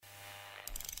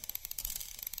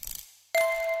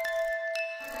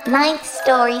Ninth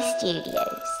Story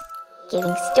Studios,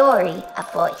 giving story a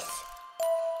voice.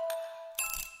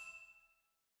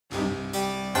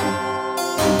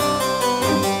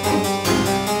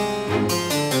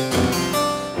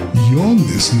 You're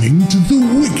listening to The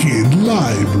Wicked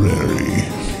Library.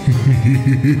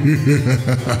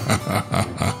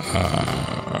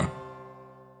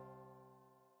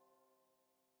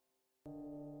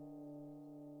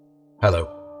 Hello,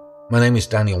 my name is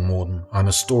Daniel Morden. I'm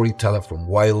a storyteller from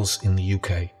Wales in the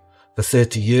UK. For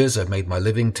 30 years I've made my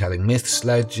living telling myths,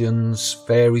 legends,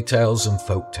 fairy tales and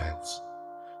folk tales.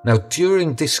 Now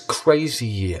during this crazy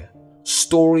year,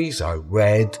 stories I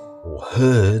read or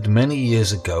heard many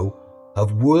years ago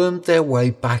have wormed their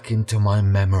way back into my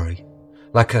memory,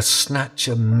 like a snatch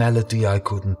of melody I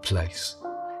couldn't place.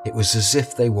 It was as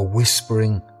if they were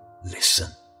whispering, "Listen,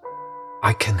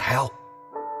 I can help."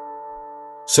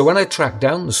 So when I tracked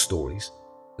down the stories,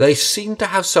 they seemed to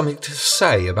have something to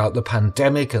say about the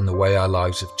pandemic and the way our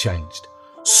lives have changed.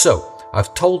 So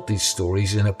I've told these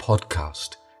stories in a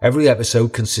podcast. Every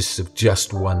episode consists of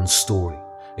just one story.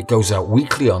 It goes out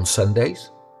weekly on Sundays,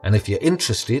 and if you're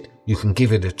interested, you can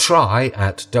give it a try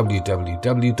at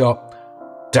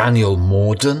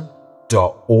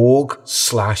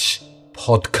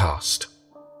www.danielmorden.org/podcast.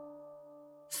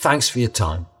 Thanks for your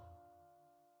time.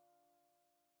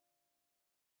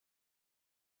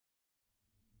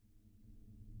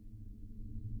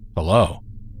 Hello,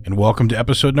 and welcome to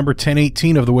episode number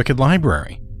 1018 of The Wicked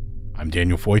Library. I'm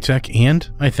Daniel Wojtek, and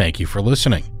I thank you for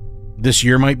listening. This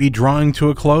year might be drawing to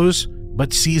a close,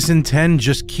 but season 10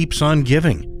 just keeps on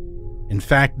giving. In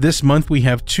fact, this month we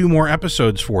have 2 more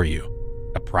episodes for you,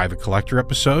 a private collector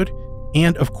episode,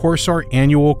 and of course our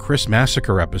annual Chris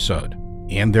Massacre episode.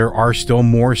 And there are still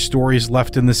more stories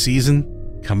left in the season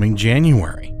coming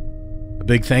January. A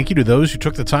big thank you to those who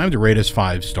took the time to rate us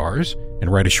 5 stars and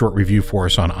write a short review for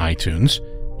us on iTunes.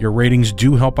 Your ratings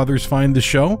do help others find the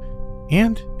show,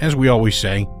 and as we always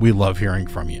say, we love hearing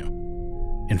from you.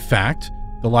 In fact,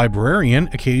 the Librarian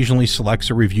occasionally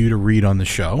selects a review to read on the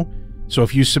show, so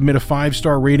if you submit a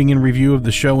 5-star rating and review of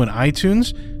the show in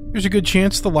iTunes, there's a good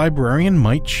chance the Librarian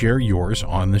might share yours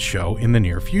on the show in the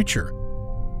near future,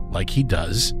 like he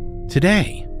does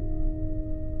today.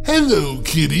 Hello,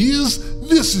 kiddies.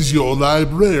 This is your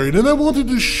librarian, and I wanted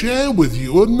to share with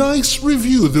you a nice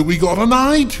review that we got on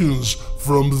iTunes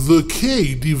from The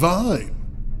K Divine.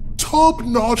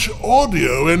 Top-notch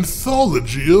audio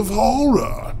anthology of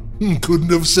horror.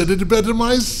 Couldn't have said it better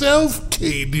myself,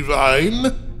 K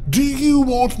Divine. Do you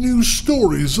want new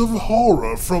stories of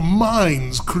horror from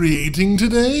minds creating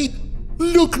today?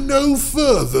 Look no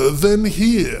further than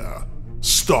here.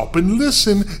 Stop and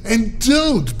listen, and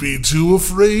don't be too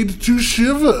afraid to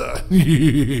shiver.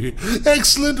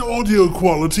 Excellent audio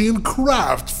quality and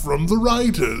craft from the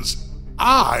writers.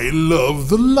 I love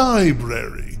the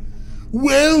library.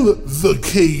 Well, the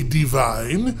K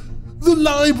Divine, the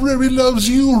library loves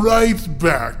you right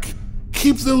back.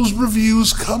 Keep those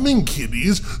reviews coming,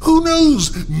 kiddies. Who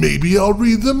knows, maybe I'll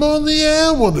read them on the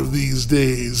air one of these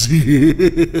days.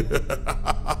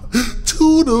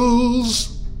 Toodles!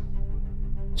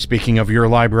 Speaking of your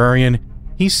librarian,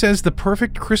 he says the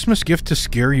perfect Christmas gift to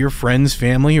scare your friends,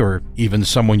 family, or even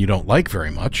someone you don't like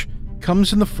very much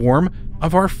comes in the form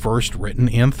of our first written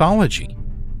anthology,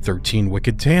 13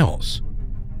 Wicked Tales.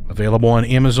 Available on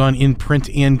Amazon in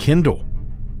print and Kindle.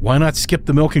 Why not skip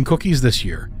the milk and cookies this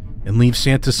year and leave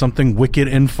Santa something wicked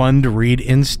and fun to read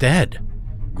instead?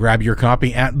 Grab your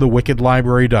copy at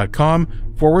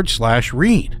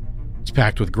thewickedlibrary.com/read. It's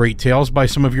packed with great tales by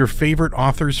some of your favorite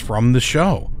authors from the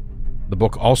show. The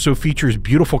book also features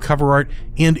beautiful cover art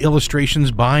and illustrations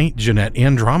by Jeanette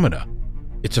Andromeda.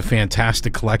 It's a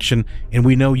fantastic collection, and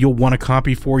we know you'll want a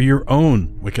copy for your own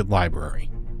Wicked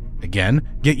Library. Again,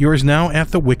 get yours now at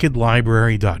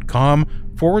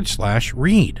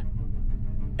thewickedlibrary.com/read.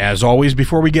 As always,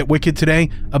 before we get wicked today,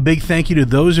 a big thank you to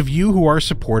those of you who are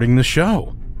supporting the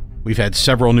show. We've had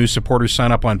several new supporters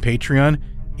sign up on Patreon,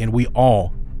 and we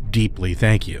all deeply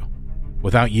thank you.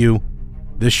 Without you,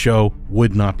 this show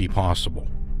would not be possible.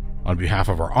 On behalf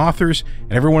of our authors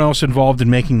and everyone else involved in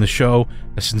making the show,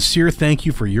 a sincere thank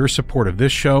you for your support of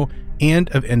this show and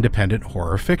of independent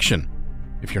horror fiction.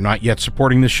 If you're not yet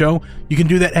supporting the show, you can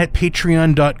do that at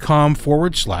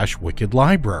patreon.com/Wicked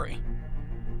Library.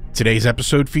 Today's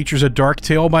episode features a dark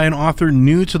tale by an author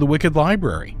new to the Wicked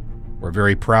Library. We're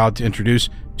very proud to introduce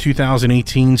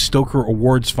 2018 Stoker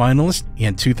Awards finalist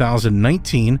and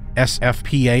 2019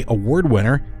 SFPA Award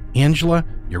winner Angela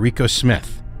Yuriko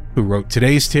Smith, who wrote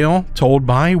today's tale, told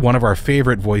by one of our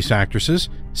favorite voice actresses,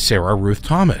 Sarah Ruth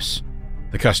Thomas.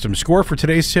 The custom score for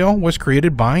today's tale was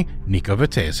created by Nico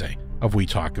Vettese. of We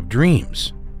Talk of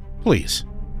Dreams. Please,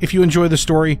 if you enjoy the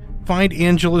story, find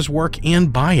Angela's work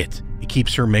and buy it. It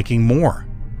keeps her making more.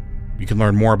 You can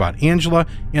learn more about Angela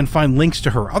and find links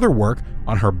to her other work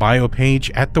on her bio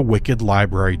page at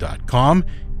thewickedlibrary.com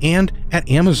and at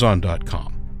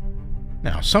amazon.com.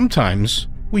 Now, sometimes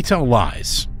we tell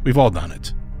lies. We've all done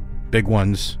it. Big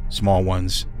ones, small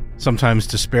ones, sometimes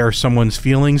to spare someone's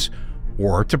feelings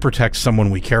or to protect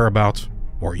someone we care about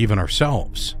or even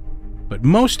ourselves. But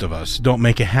most of us don't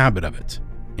make a habit of it.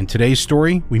 In today's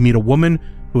story, we meet a woman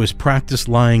who has practiced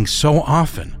lying so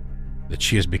often that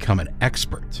she has become an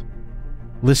expert.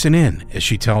 Listen in as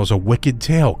she tells a wicked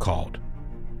tale called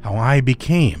How I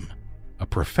Became a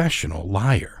Professional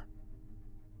Liar.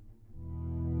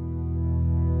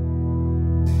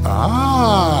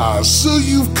 Ah, so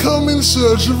you've come in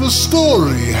search of a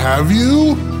story, have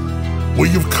you? Well,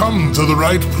 you've come to the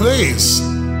right place.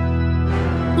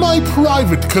 My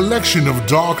private collection of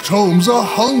dark tomes are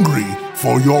hungry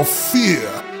for your fear,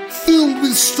 filled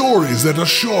with stories that are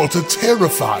sure to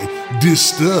terrify,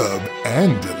 disturb,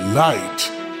 and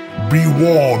delight. Be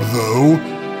warned,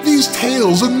 though, these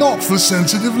tales are not for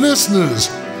sensitive listeners.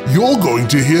 You're going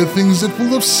to hear things that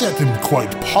will upset and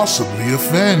quite possibly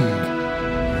offend.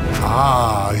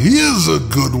 Ah, here's a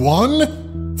good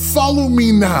one. Follow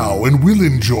me now and we'll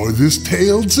enjoy this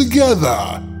tale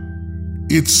together.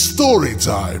 It's story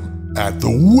time at the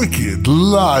Wicked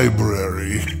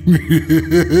Library.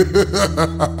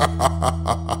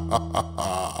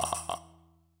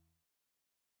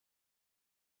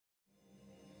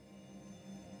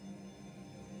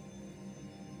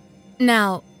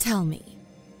 Now, tell me,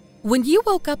 when you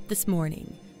woke up this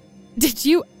morning, did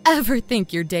you ever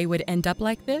think your day would end up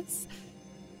like this?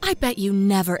 I bet you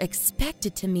never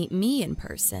expected to meet me in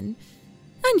person,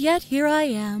 and yet here I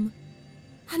am.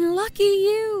 And lucky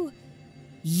you!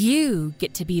 You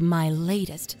get to be my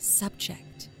latest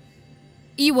subject.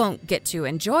 You won't get to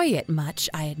enjoy it much,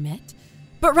 I admit,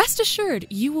 but rest assured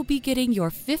you will be getting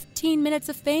your 15 minutes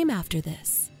of fame after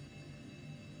this.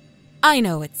 I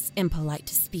know it's impolite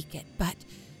to speak it, but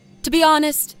to be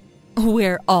honest,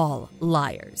 we're all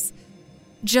liars.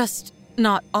 Just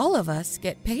not all of us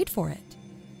get paid for it.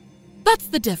 That's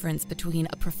the difference between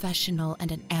a professional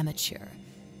and an amateur.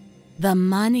 The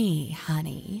money,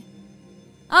 honey.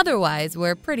 Otherwise,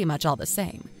 we're pretty much all the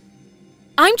same.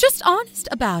 I'm just honest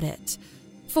about it.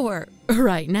 For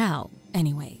right now,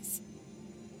 anyways.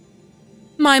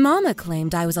 My mama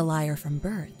claimed I was a liar from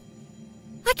birth.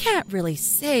 I can't really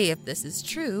say if this is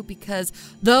true because,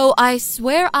 though I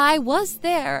swear I was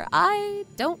there, I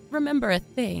don't remember a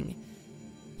thing.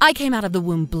 I came out of the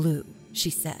womb blue, she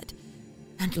said,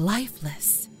 and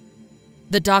lifeless.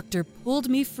 The doctor pulled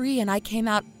me free and I came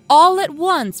out all at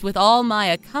once with all my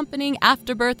accompanying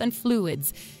afterbirth and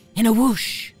fluids in a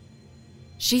whoosh.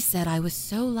 She said I was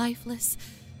so lifeless,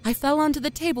 I fell onto the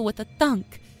table with a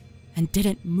thunk and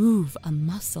didn't move a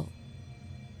muscle.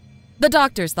 The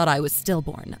doctors thought I was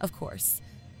stillborn, of course.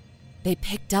 They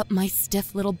picked up my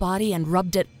stiff little body and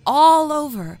rubbed it all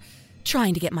over,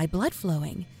 trying to get my blood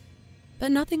flowing.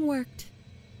 But nothing worked.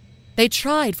 They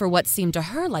tried for what seemed to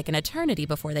her like an eternity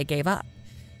before they gave up.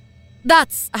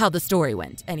 That's how the story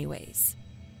went, anyways.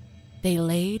 They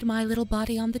laid my little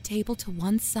body on the table to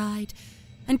one side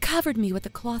and covered me with a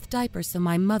cloth diaper so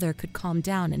my mother could calm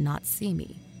down and not see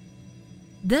me.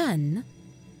 Then,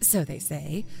 so they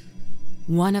say,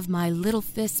 one of my little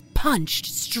fists punched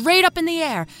straight up in the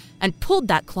air and pulled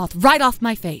that cloth right off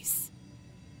my face.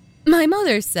 My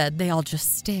mother said they all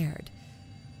just stared.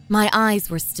 My eyes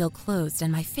were still closed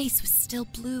and my face was still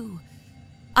blue.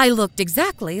 I looked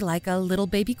exactly like a little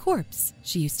baby corpse,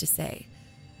 she used to say.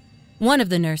 One of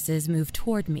the nurses moved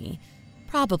toward me,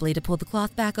 probably to pull the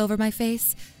cloth back over my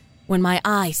face, when my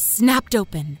eye snapped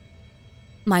open.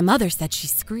 My mother said she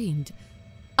screamed.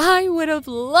 I would have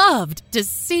loved to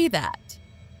see that.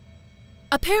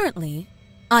 Apparently,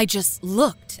 I just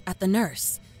looked at the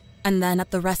nurse and then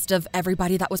at the rest of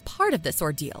everybody that was part of this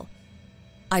ordeal.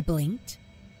 I blinked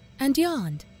and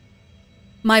yawned.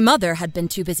 My mother had been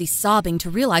too busy sobbing to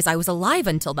realize I was alive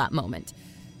until that moment.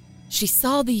 She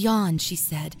saw the yawn, she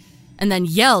said, and then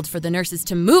yelled for the nurses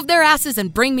to move their asses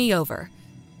and bring me over.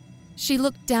 She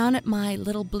looked down at my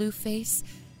little blue face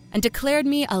and declared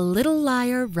me a little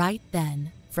liar right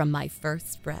then from my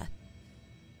first breath.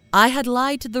 I had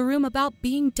lied to the room about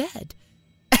being dead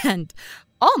and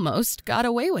almost got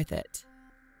away with it.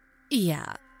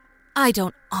 Yeah, I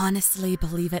don't honestly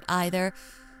believe it either,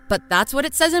 but that's what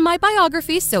it says in my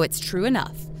biography, so it's true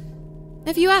enough.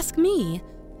 If you ask me,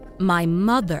 my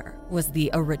mother was the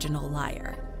original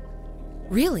liar.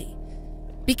 Really,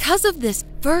 because of this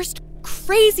first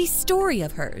crazy story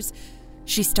of hers,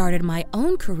 she started my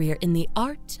own career in the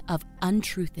art of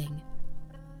untruthing.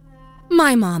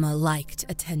 My mama liked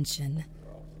attention,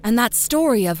 and that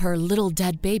story of her little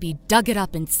dead baby dug it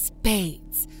up in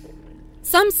spades.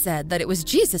 Some said that it was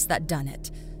Jesus that done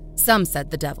it. Some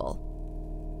said the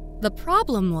devil. The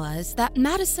problem was that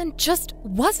Madison just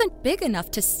wasn't big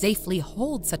enough to safely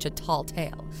hold such a tall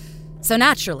tale. So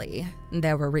naturally,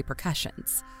 there were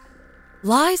repercussions.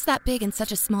 Lies that big in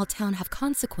such a small town have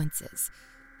consequences.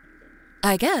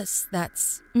 I guess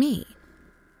that's me.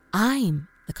 I'm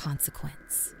the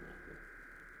consequence.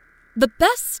 The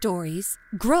best stories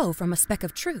grow from a speck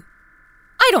of truth.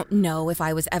 I don't know if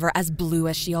I was ever as blue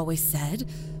as she always said,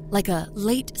 like a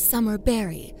late summer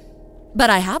berry,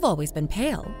 but I have always been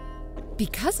pale.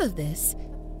 Because of this,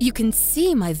 you can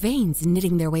see my veins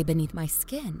knitting their way beneath my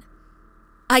skin.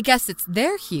 I guess it's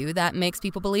their hue that makes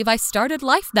people believe I started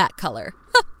life that color.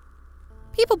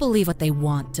 People believe what they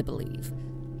want to believe.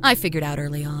 I figured out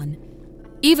early on,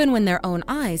 even when their own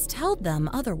eyes tell them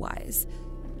otherwise.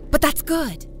 But that's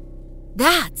good.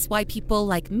 That's why people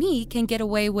like me can get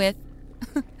away with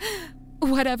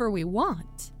whatever we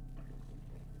want.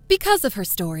 Because of her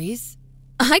stories,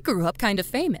 I grew up kind of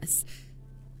famous.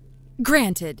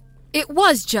 Granted, it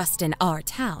was just in our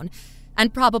town,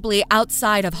 and probably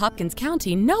outside of Hopkins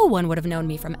County, no one would have known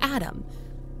me from Adam.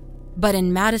 But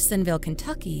in Madisonville,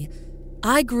 Kentucky,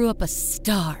 I grew up a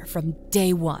star from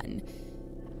day one.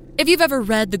 If you've ever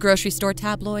read the grocery store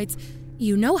tabloids,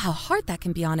 you know how hard that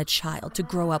can be on a child to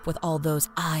grow up with all those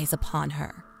eyes upon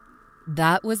her.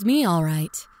 That was me, all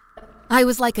right. I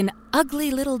was like an ugly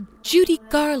little Judy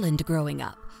Garland growing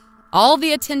up. All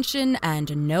the attention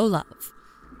and no love.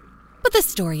 But this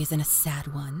story isn't a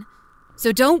sad one,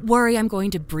 so don't worry I'm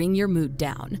going to bring your mood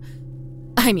down.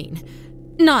 I mean,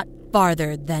 not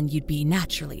farther than you'd be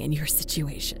naturally in your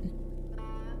situation.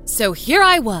 So here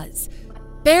I was,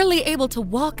 barely able to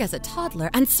walk as a toddler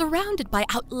and surrounded by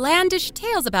outlandish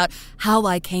tales about how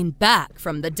I came back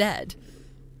from the dead.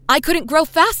 I couldn't grow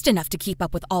fast enough to keep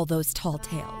up with all those tall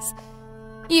tales.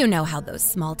 You know how those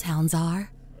small towns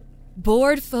are.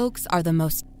 Bored folks are the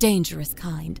most dangerous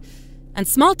kind, and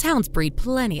small towns breed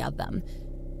plenty of them.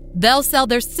 They'll sell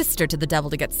their sister to the devil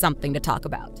to get something to talk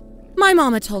about. My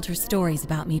mama told her stories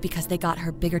about me because they got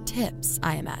her bigger tips,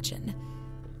 I imagine.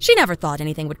 She never thought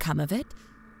anything would come of it,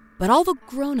 but all the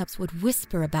grown-ups would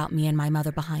whisper about me and my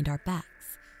mother behind our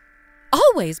backs.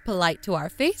 Always polite to our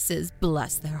faces,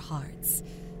 bless their hearts.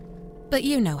 But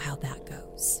you know how that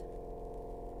goes.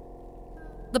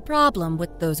 The problem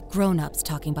with those grown-ups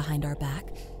talking behind our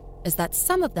back is that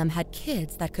some of them had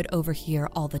kids that could overhear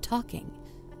all the talking.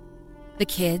 The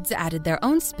kids added their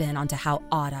own spin onto how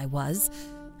odd I was,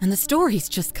 and the stories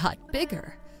just got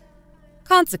bigger.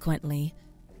 Consequently,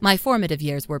 my formative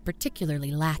years were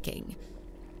particularly lacking.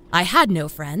 I had no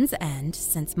friends, and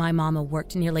since my mama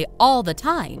worked nearly all the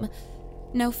time,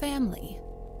 no family.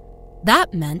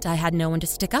 That meant I had no one to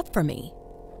stick up for me.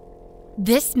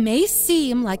 This may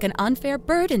seem like an unfair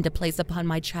burden to place upon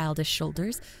my childish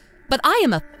shoulders, but I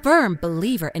am a firm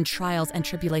believer in trials and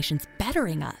tribulations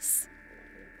bettering us.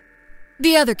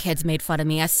 The other kids made fun of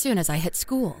me as soon as I hit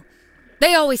school.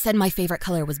 They always said my favorite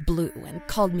color was blue and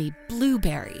called me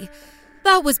Blueberry.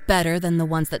 That was better than the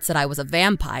ones that said I was a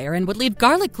vampire and would leave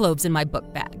garlic cloves in my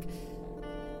book bag.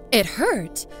 It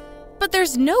hurt, but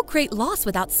there's no great loss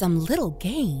without some little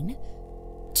gain.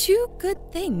 2 good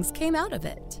things came out of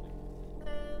it.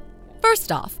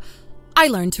 First off, I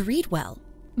learned to read well,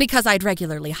 because I'd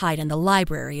regularly hide in the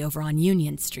library over on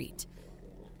Union Street.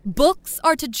 Books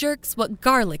are to jerks what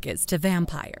garlic is to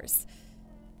vampires.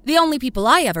 The only people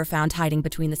I ever found hiding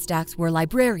between the stacks were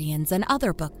librarians and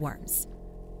other bookworms.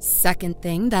 Second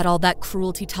thing that all that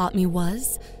cruelty taught me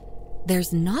was,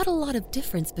 there's not a lot of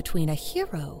difference between a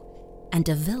hero and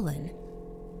a villain.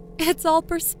 It's all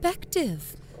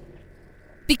perspective.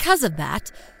 Because of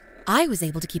that, I was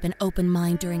able to keep an open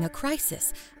mind during a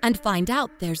crisis and find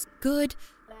out there's good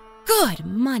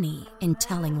money in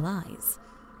telling lies.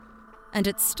 And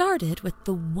it started with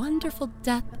the wonderful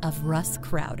death of Russ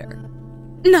Crowder.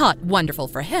 Not wonderful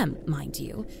for him, mind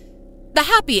you. The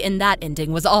happy in that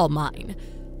ending was all mine.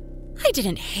 I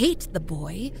didn't hate the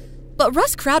boy, but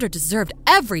Russ Crowder deserved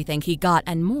everything he got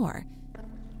and more.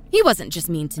 He wasn't just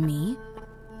mean to me.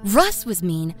 Russ was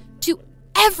mean to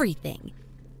everything.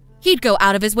 He'd go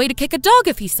out of his way to kick a dog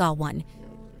if he saw one.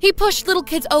 He pushed little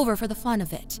kids over for the fun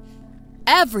of it.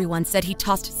 Everyone said he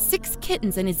tossed 6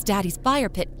 kittens in his daddy's fire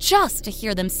pit just to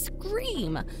hear them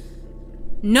scream.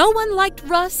 No one liked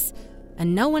Russ,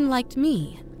 and no one liked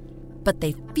me, but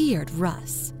they feared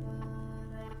Russ.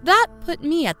 That put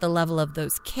me at the level of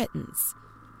those kittens.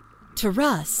 To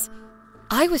Russ,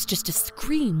 I was just a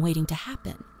scream waiting to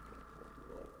happen.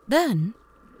 Then,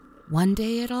 one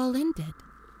day it all ended.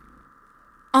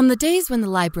 On the days when the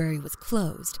library was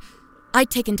closed, I'd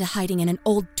taken to hiding in an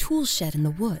old tool shed in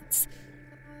the woods.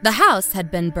 The house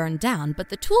had been burned down, but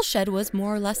the tool shed was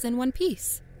more or less in one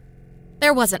piece.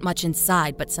 There wasn't much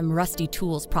inside but some rusty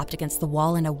tools propped against the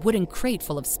wall and a wooden crate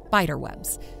full of spider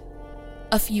webs.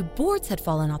 A few boards had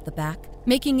fallen off the back,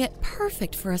 making it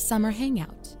perfect for a summer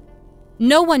hangout.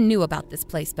 No one knew about this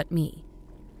place but me.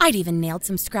 I'd even nailed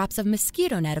some scraps of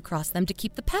mosquito net across them to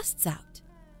keep the pests out.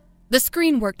 The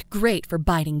screen worked great for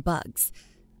biting bugs,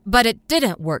 but it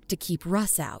didn't work to keep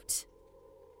Russ out.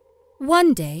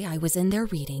 One day I was in there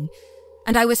reading,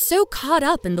 and I was so caught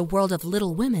up in the world of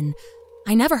Little Women,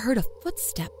 I never heard a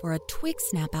footstep or a twig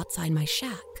snap outside my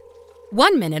shack.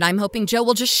 One minute I'm hoping Joe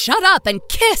will just shut up and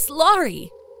kiss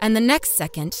Laurie, and the next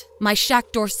second, my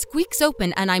shack door squeaks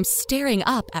open and I'm staring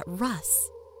up at Russ.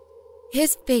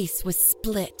 His face was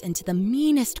split into the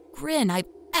meanest grin I've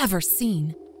ever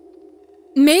seen.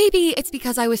 Maybe it's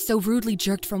because I was so rudely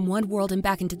jerked from one world and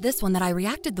back into this one that I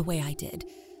reacted the way I did.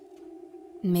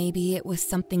 Maybe it was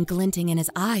something glinting in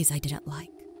his eyes I didn't like.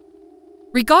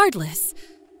 Regardless,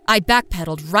 I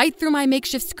backpedaled right through my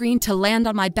makeshift screen to land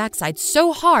on my backside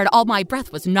so hard all my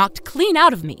breath was knocked clean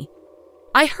out of me.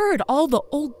 I heard all the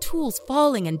old tools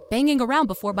falling and banging around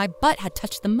before my butt had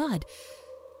touched the mud.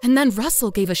 And then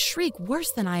Russell gave a shriek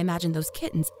worse than I imagined those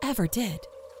kittens ever did.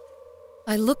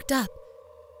 I looked up,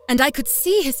 and I could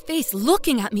see his face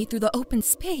looking at me through the open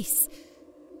space.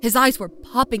 His eyes were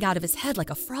popping out of his head like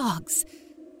a frog's.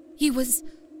 He was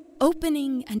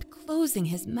opening and closing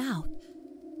his mouth,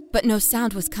 but no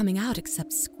sound was coming out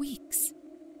except squeaks.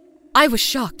 I was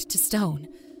shocked to stone,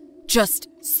 just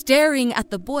staring at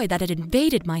the boy that had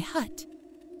invaded my hut.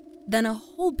 Then a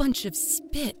whole bunch of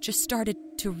spit just started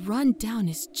to run down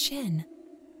his chin.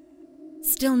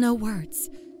 Still no words,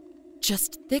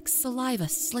 just thick saliva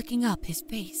slicking up his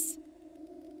face.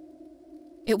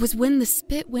 It was when the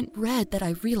spit went red that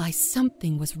I realized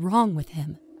something was wrong with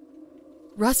him.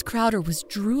 Russ Crowder was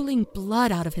drooling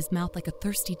blood out of his mouth like a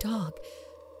thirsty dog,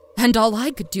 and all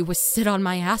I could do was sit on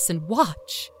my ass and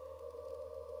watch.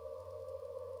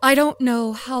 I don't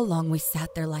know how long we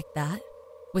sat there like that,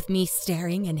 with me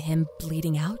staring and him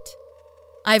bleeding out.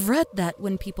 I've read that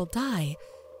when people die,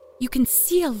 you can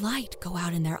see a light go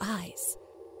out in their eyes.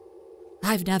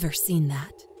 I've never seen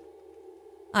that.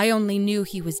 I only knew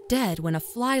he was dead when a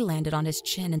fly landed on his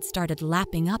chin and started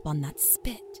lapping up on that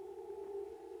spit.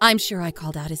 I'm sure I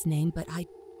called out his name, but I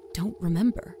don't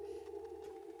remember.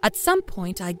 At some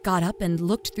point, I got up and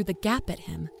looked through the gap at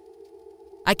him.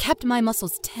 I kept my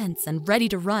muscles tense and ready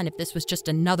to run if this was just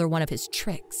another one of his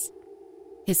tricks.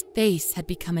 His face had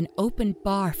become an open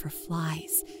bar for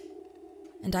flies,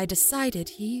 and I decided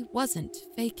he wasn't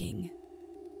faking.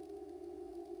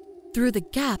 Through the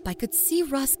gap, I could see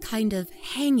Russ kind of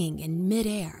hanging in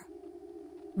midair.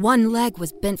 One leg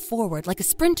was bent forward like a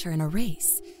sprinter in a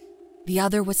race. The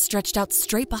other was stretched out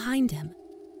straight behind him.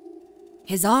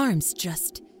 His arms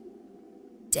just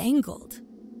dangled.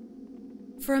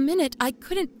 For a minute, I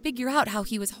couldn't figure out how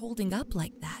he was holding up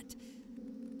like that.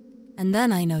 And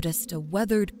then I noticed a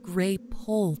weathered gray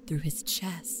pole through his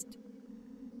chest.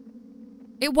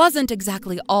 It wasn't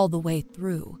exactly all the way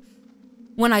through.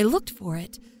 When I looked for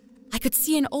it, I could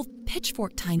see an old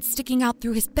pitchfork tine sticking out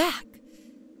through his back.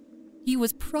 He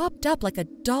was propped up like a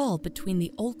doll between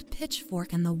the old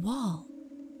pitchfork and the wall.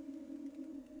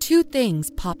 Two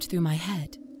things popped through my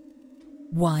head.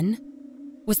 One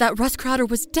was that Russ Crowder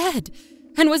was dead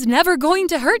and was never going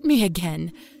to hurt me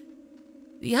again.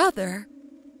 The other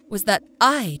was that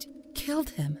I'd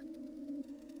killed him.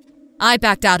 I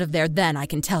backed out of there then, I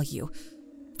can tell you.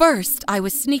 First, I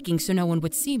was sneaking so no one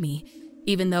would see me,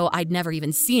 even though I'd never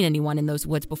even seen anyone in those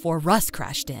woods before Russ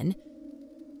crashed in.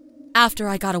 After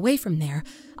I got away from there,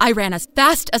 I ran as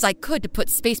fast as I could to put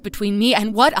space between me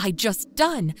and what I'd just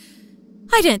done.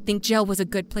 I didn't think jail was a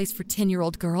good place for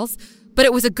 10-year-old girls, but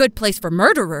it was a good place for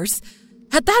murderers.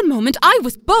 At that moment, I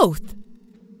was both.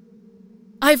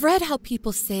 I've read how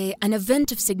people say an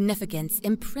event of significance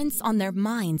imprints on their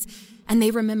minds, and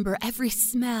they remember every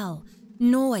smell,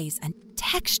 noise, and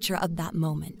texture of that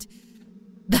moment.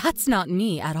 That's not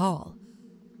me at all.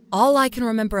 All I can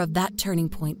remember of that turning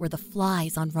point were the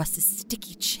flies on Russ's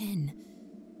sticky chin.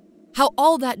 How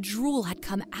all that drool had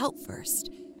come out first.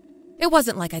 It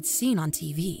wasn't like I'd seen on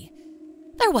TV.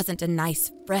 There wasn't a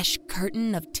nice, fresh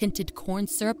curtain of tinted corn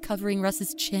syrup covering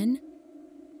Russ's chin.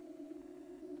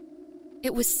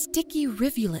 It was sticky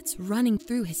rivulets running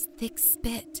through his thick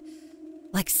spit,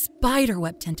 like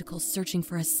spiderweb tentacles searching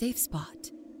for a safe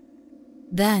spot.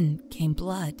 Then came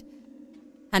blood.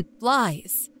 And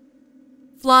flies.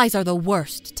 Flies are the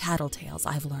worst tattletales,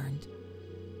 I've learned.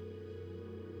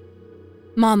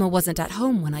 Mama wasn't at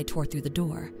home when I tore through the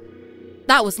door.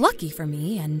 That was lucky for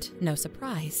me and no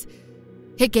surprise.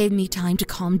 It gave me time to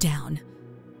calm down.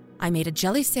 I made a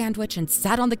jelly sandwich and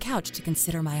sat on the couch to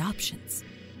consider my options.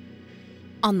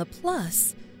 On the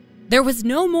plus, there was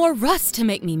no more Russ to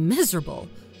make me miserable.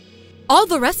 All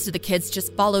the rest of the kids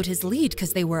just followed his lead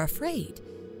because they were afraid.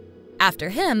 After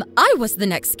him, I was the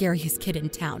next scariest kid in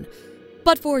town,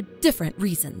 but for different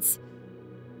reasons.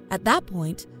 At that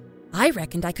point, I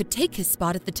reckoned I could take his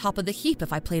spot at the top of the heap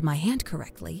if I played my hand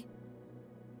correctly.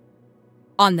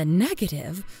 On the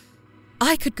negative,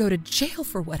 I could go to jail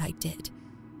for what I did.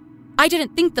 I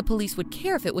didn't think the police would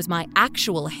care if it was my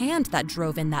actual hand that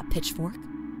drove in that pitchfork.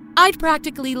 I'd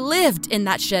practically lived in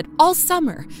that shed all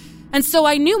summer, and so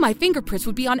I knew my fingerprints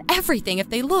would be on everything if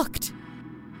they looked.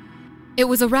 It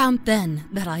was around then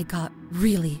that I got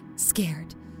really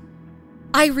scared.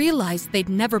 I realized they'd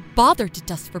never bothered to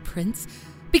dust for prints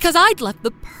because I'd left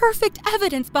the perfect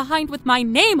evidence behind with my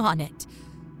name on it.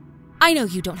 I know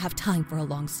you don't have time for a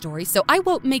long story, so I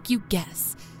won't make you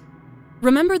guess.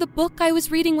 Remember the book I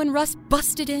was reading when Russ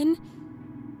busted in?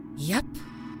 Yep.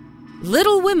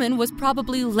 Little Women was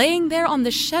probably laying there on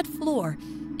the shed floor,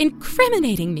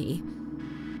 incriminating me.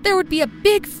 There would be a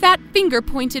big fat finger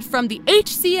pointed from the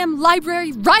HCM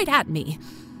library right at me.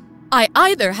 I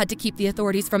either had to keep the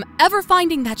authorities from ever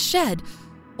finding that shed,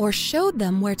 or showed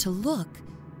them where to look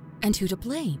and who to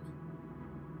blame.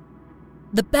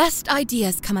 The best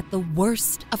ideas come at the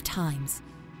worst of times.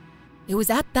 It was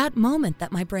at that moment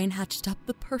that my brain hatched up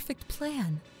the perfect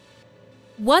plan.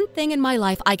 One thing in my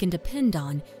life I can depend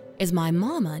on is my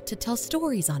mama to tell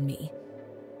stories on me.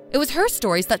 It was her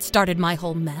stories that started my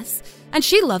whole mess, and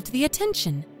she loved the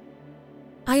attention.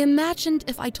 I imagined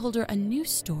if I told her a new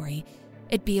story,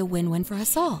 it'd be a win-win for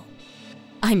us all.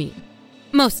 I mean,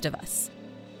 most of us.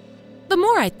 The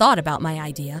more I thought about my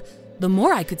idea, the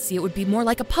more I could see it would be more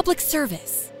like a public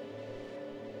service.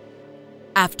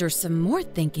 After some more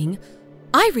thinking,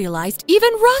 I realized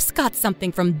even Russ got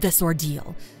something from this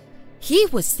ordeal. He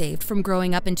was saved from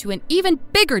growing up into an even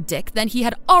bigger dick than he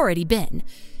had already been.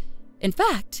 In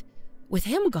fact, with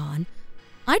him gone,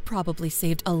 I'd probably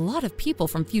saved a lot of people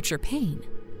from future pain.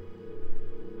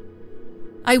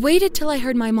 I waited till I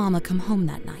heard my mama come home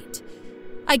that night.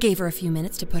 I gave her a few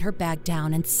minutes to put her bag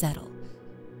down and settle.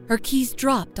 Her keys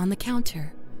dropped on the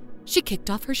counter. She kicked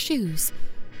off her shoes.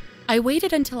 I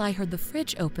waited until I heard the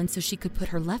fridge open so she could put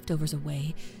her leftovers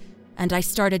away, and I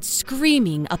started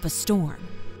screaming up a storm.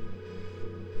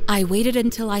 I waited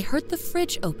until I heard the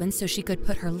fridge open so she could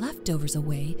put her leftovers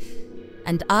away,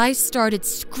 and I started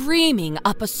screaming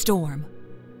up a storm.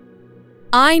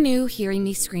 I knew hearing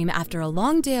me scream after a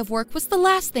long day of work was the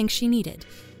last thing she needed,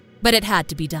 but it had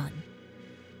to be done.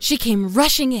 She came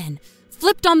rushing in,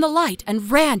 flipped on the light,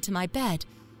 and ran to my bed.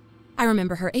 I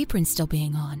remember her apron still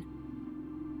being on.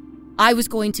 I was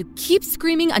going to keep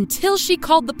screaming until she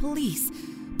called the police,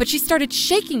 but she started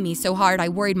shaking me so hard I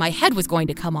worried my head was going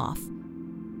to come off.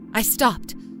 I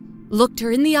stopped, looked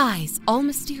her in the eyes, all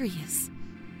mysterious.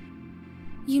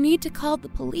 "You need to call the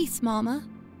police, Mama,"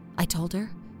 I told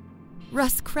her.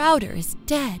 "Russ Crowder is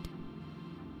dead."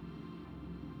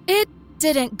 It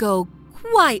didn't go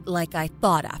quite like I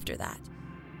thought after that.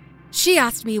 She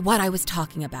asked me what I was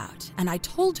talking about, and I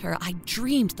told her I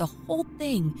dreamed the whole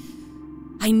thing.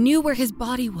 I knew where his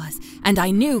body was, and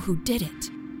I knew who did it.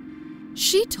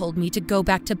 She told me to go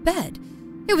back to bed.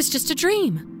 It was just a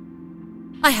dream.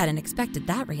 I hadn't expected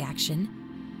that reaction.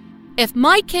 If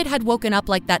my kid had woken up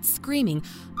like that screaming,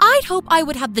 I'd hope I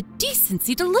would have the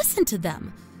decency to listen to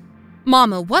them.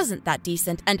 Mama wasn't that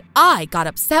decent, and I got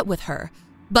upset with her.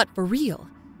 But for real.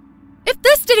 If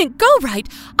this didn't go right,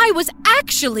 I was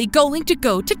actually going to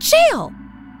go to jail.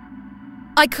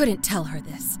 I couldn't tell her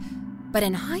this, but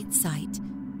in hindsight,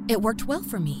 it worked well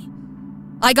for me.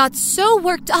 I got so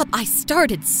worked up, I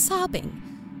started sobbing.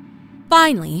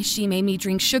 Finally, she made me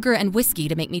drink sugar and whiskey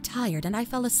to make me tired, and I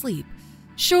fell asleep.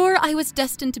 Sure, I was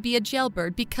destined to be a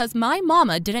jailbird because my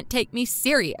mama didn't take me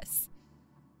serious.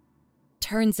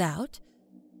 Turns out,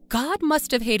 God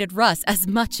must have hated Russ as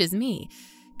much as me,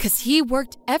 'cause he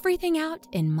worked everything out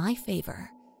in my favor.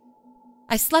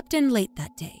 I slept in late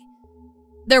that day.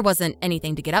 There wasn't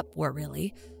anything to get up for,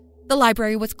 really. The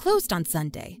library was closed on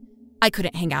Sunday. I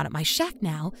couldn't hang out at my shack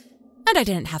now, and I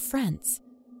didn't have friends.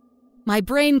 My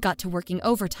brain got to working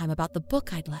overtime about the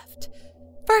book I'd left.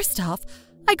 First off,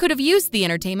 I could have used the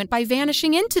entertainment by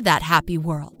vanishing into that happy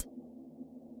world.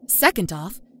 Second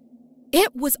off,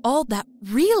 it was all that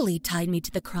really tied me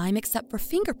to the crime except for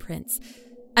fingerprints,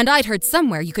 and I'd heard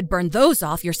somewhere you could burn those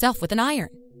off yourself with an iron.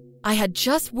 I had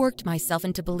just worked myself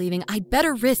into believing I'd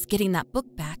better risk getting that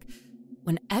book back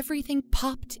when everything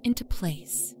popped into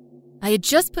place. I had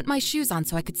just put my shoes on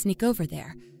so I could sneak over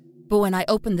there, but when I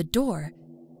opened the door,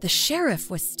 the sheriff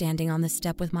was standing on the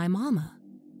step with my mama.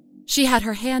 She had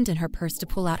her hand in her purse to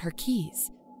pull out her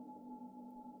keys.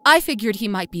 I figured he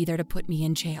might be there to put me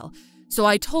in jail, so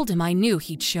I told him I knew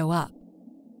he'd show up.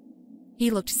 He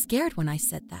looked scared when I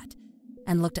said that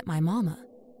and looked at my mama.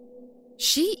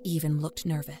 She even looked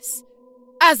nervous.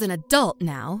 As an adult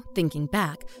now, thinking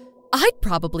back, I'd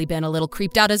probably been a little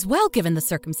creeped out as well given the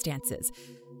circumstances.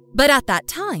 But at that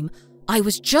time, I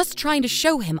was just trying to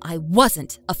show him I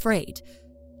wasn't afraid.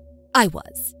 I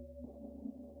was.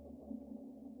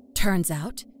 Turns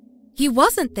out, he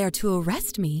wasn't there to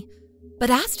arrest me, but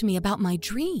asked me about my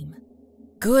dream.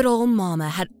 Good old Mama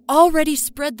had already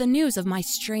spread the news of my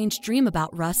strange dream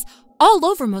about Russ all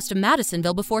over most of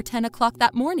Madisonville before 10 o'clock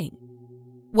that morning.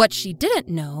 What she didn't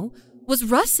know was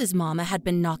Russ's mama had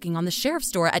been knocking on the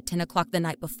sheriff's door at 10 o'clock the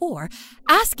night before,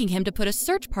 asking him to put a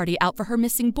search party out for her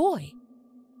missing boy.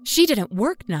 She didn't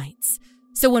work nights,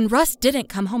 so when Russ didn't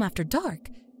come home after dark,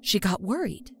 she got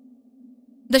worried.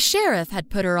 The sheriff had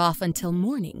put her off until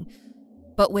morning,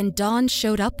 but when Dawn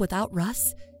showed up without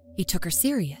Russ, he took her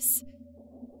serious.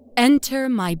 Enter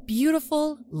my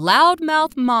beautiful,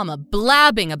 loudmouth mama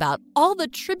blabbing about all the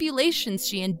tribulations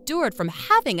she endured from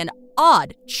having an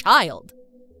odd child.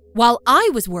 While I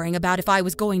was worrying about if I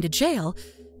was going to jail,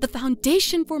 the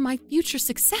foundation for my future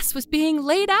success was being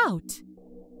laid out.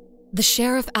 The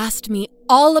sheriff asked me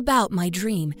all about my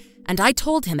dream, and I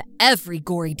told him every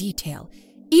gory detail,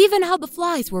 even how the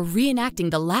flies were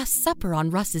reenacting the Last Supper on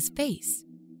Russ's face.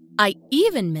 I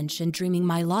even mentioned dreaming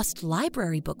my lost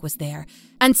library book was there,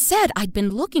 and said I'd been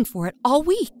looking for it all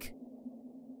week.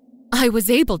 I was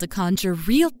able to conjure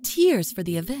real tears for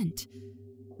the event.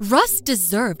 Russ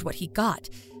deserved what he got,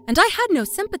 and I had no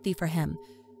sympathy for him,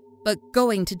 but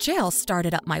going to jail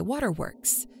started up my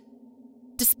waterworks.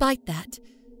 Despite that,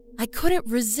 I couldn't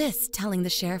resist telling the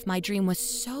sheriff my dream was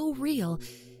so real,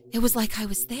 it was like I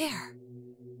was there.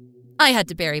 I had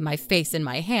to bury my face in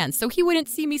my hands so he wouldn't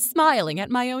see me smiling at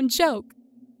my own joke.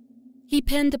 He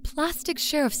pinned a plastic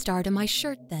sheriff star to my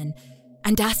shirt then,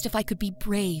 and asked if I could be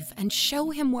brave and show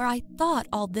him where I thought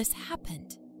all this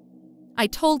happened. I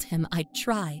told him I'd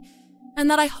try, and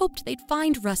that I hoped they'd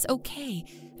find Russ okay,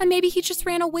 and maybe he just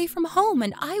ran away from home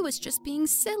and I was just being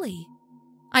silly.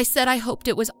 I said I hoped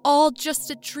it was all just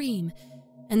a dream,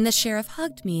 and the sheriff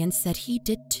hugged me and said he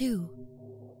did too.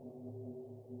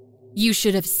 You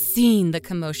should have seen the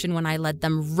commotion when I led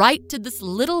them right to this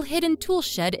little hidden tool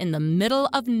shed in the middle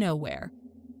of nowhere.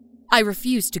 I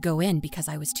refused to go in because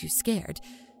I was too scared,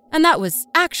 and that was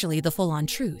actually the full-on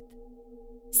truth.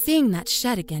 Seeing that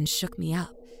shed again shook me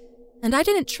up, and I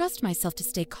didn't trust myself to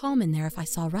stay calm in there if I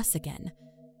saw Russ again.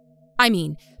 I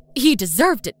mean, he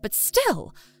deserved it, but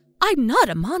still, I'm not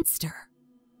a monster.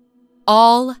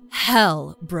 All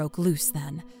hell broke loose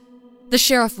then. The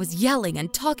sheriff was yelling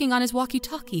and talking on his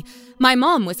walkie-talkie. My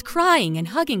mom was crying and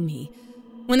hugging me.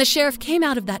 When the sheriff came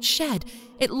out of that shed,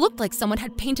 it looked like someone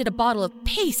had painted a bottle of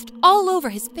paste all over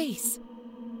his face.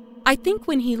 I think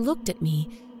when he looked at me,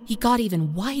 he got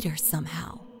even whiter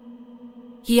somehow.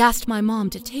 He asked my mom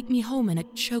to take me home in a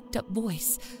choked-up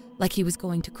voice, like he was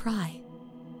going to cry.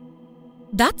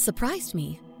 That surprised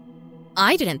me.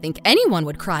 I didn't think anyone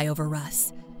would cry over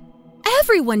Russ.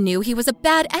 Everyone knew he was a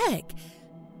bad egg,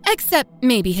 except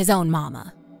maybe his own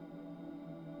mama.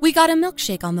 We got a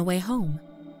milkshake on the way home,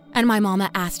 and my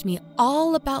mama asked me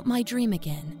all about my dream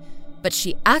again, but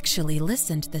she actually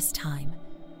listened this time.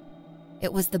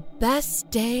 It was the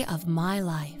best day of my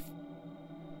life.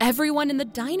 Everyone in the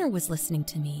diner was listening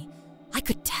to me. I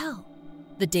could tell.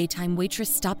 The daytime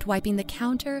waitress stopped wiping the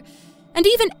counter, and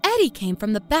even Eddie came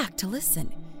from the back to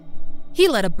listen. He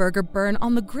let a burger burn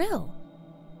on the grill.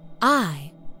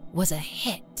 I was a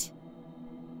hit.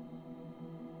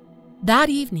 That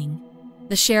evening,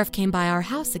 the sheriff came by our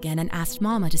house again and asked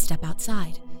Mama to step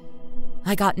outside.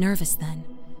 I got nervous then.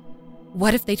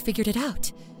 What if they'd figured it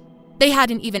out? They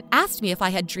hadn't even asked me if I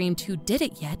had dreamed who did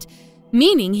it yet,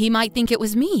 meaning he might think it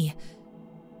was me.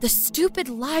 The stupid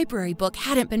library book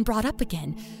hadn't been brought up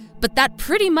again, but that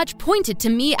pretty much pointed to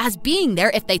me as being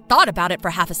there if they thought about it for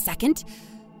half a second.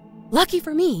 Lucky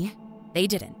for me, they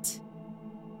didn't.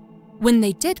 When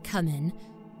they did come in,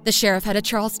 the sheriff had a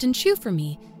Charleston chew for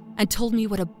me and told me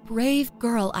what a brave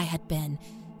girl I had been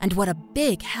and what a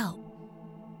big help.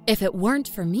 If it weren't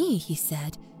for me, he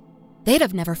said, they'd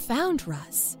have never found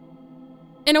Russ.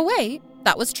 In a way,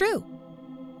 that was true.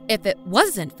 If it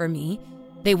wasn't for me,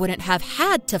 they wouldn't have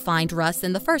had to find Russ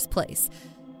in the first place,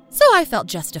 so I felt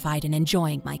justified in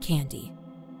enjoying my candy.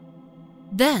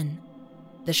 Then,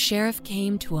 the sheriff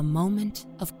came to a moment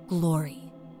of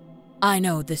glory. "I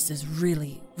know this is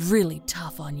really, really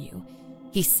tough on you,"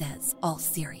 he says, all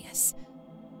serious.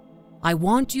 "I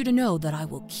want you to know that I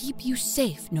will keep you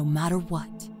safe no matter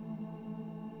what.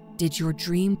 Did your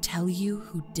dream tell you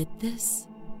who did this?"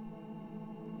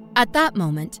 At that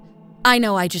moment, I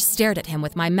know I just stared at him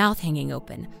with my mouth hanging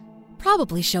open,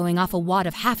 probably showing off a wad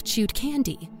of half-chewed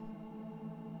candy.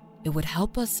 "It would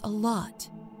help us a lot,"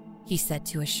 he said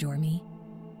to assure me.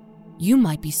 "You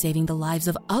might be saving the lives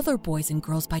of other boys and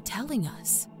girls by telling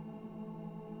us."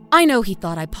 I know he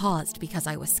thought I paused because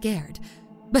I was scared,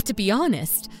 but to be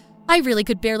honest, I really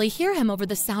could barely hear him over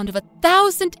the sound of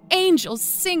 1,000 angels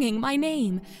singing my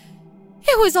name.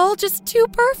 It was all just too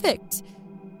perfect.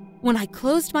 When I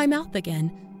closed my mouth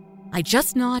again, I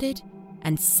just nodded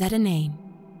and said a name.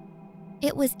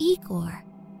 "It was Igor,"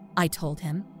 I told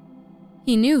him.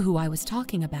 He knew who I was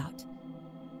talking about.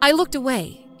 I looked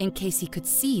away in case he could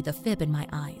see the fib in my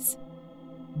eyes.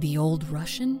 "The old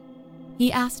Russian?"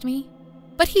 he asked me,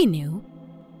 but he knew.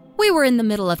 We were in the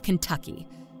middle of Kentucky.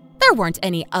 There weren't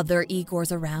any other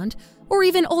Igors around, or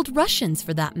even old Russians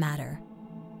for that matter.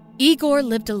 Igor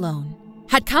lived alone,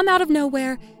 had come out of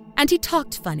nowhere, and he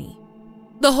talked funny.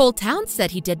 The whole town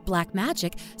said he did black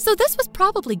magic, so this was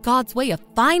probably God's way of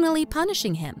finally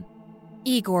punishing him.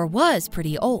 Igor was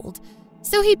pretty old,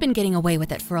 so he'd been getting away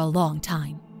with it for a long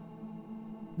time.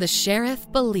 The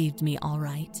sheriff believed me all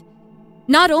right.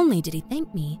 Not only did he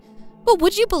thank me, but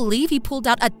would you believe he pulled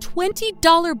out a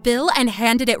 $20 bill and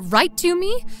handed it right to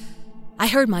me? I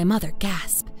heard my mother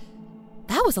gasp.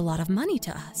 That was a lot of money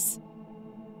to us.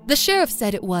 The sheriff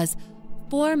said it was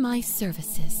for my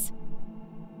services.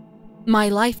 My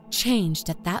life changed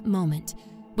at that moment,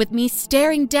 with me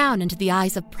staring down into the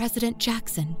eyes of President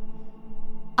Jackson.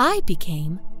 I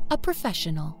became a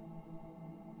professional.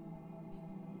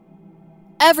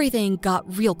 Everything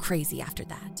got real crazy after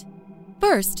that.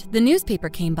 First, the newspaper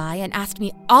came by and asked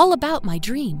me all about my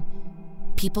dream.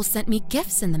 People sent me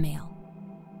gifts in the mail.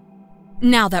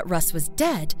 Now that Russ was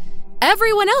dead,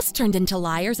 everyone else turned into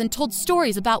liars and told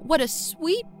stories about what a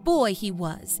sweet boy he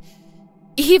was.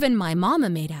 Even my mama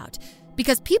made out,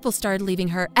 because people started leaving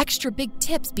her extra big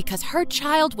tips because her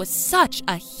child was such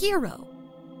a hero.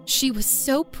 She was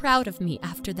so proud of me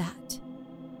after that.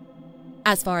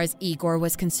 As far as Igor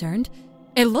was concerned,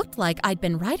 it looked like I'd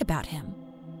been right about him.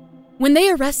 When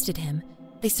they arrested him,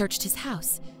 they searched his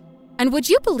house. And would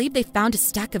you believe they found a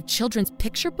stack of children's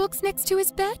picture books next to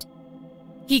his bed?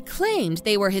 He claimed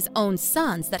they were his own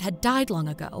sons that had died long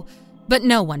ago, but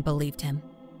no one believed him.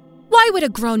 Why would a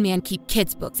grown man keep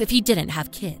kids' books if he didn't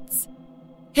have kids?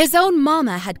 His own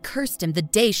mama had cursed him the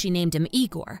day she named him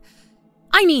Igor.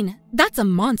 I mean, that's a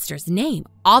monster's name,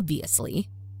 obviously.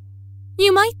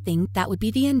 You might think that would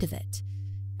be the end of it,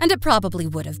 and it probably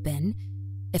would have been,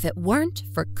 if it weren't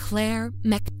for Claire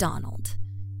MacDonald.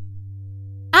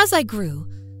 As I grew,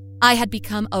 I had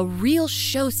become a real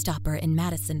showstopper in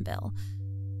Madisonville.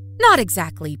 Not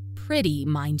exactly pretty,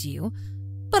 mind you,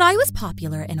 but I was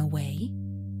popular in a way.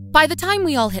 By the time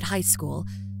we all hit high school,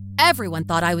 everyone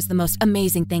thought I was the most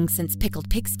amazing thing since pickled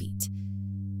pig's feet.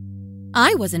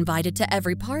 I was invited to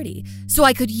every party, so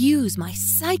I could use my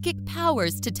psychic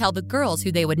powers to tell the girls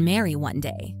who they would marry one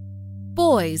day.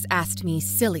 Boys asked me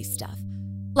silly stuff,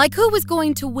 like who was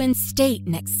going to win state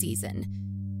next season.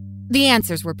 The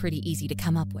answers were pretty easy to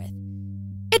come up with.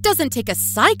 It doesn't take a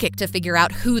psychic to figure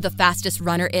out who the fastest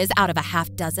runner is out of a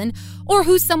half dozen, or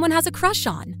who someone has a crush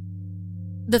on.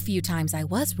 The few times I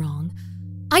was wrong,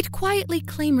 I'd quietly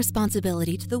claim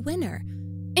responsibility to the winner,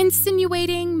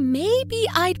 insinuating maybe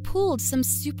I'd pulled some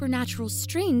supernatural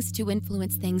strings to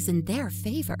influence things in their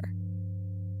favor.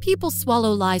 People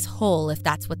swallow lies whole if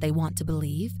that's what they want to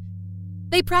believe.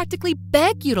 They practically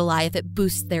beg you to lie if it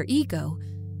boosts their ego,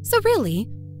 so really,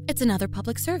 it's another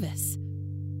public service.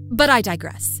 But I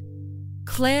digress.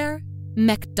 Claire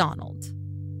MacDonald.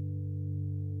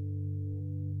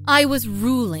 I was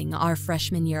ruling our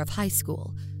freshman year of high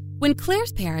school when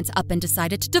Claire's parents up and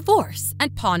decided to divorce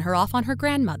and pawn her off on her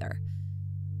grandmother.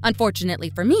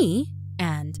 Unfortunately for me,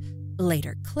 and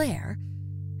later Claire,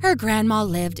 her grandma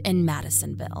lived in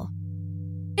Madisonville.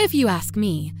 If you ask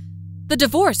me, the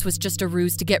divorce was just a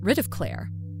ruse to get rid of Claire.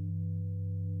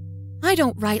 I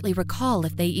don't rightly recall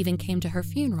if they even came to her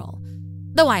funeral,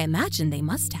 though I imagine they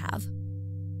must have.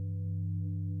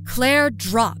 Claire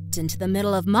dropped into the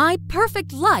middle of my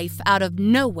perfect life out of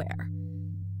nowhere.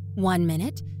 One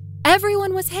minute,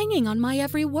 everyone was hanging on my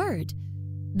every word.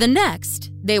 The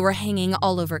next, they were hanging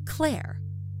all over Claire.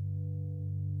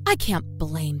 I can't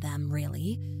blame them,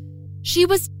 really. She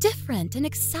was different and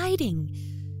exciting.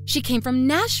 She came from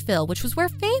Nashville, which was where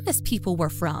famous people were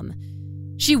from.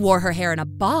 She wore her hair in a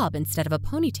bob instead of a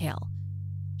ponytail.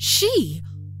 She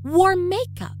wore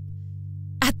makeup.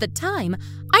 At the time,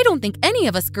 I don't think any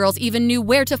of us girls even knew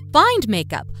where to find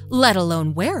makeup, let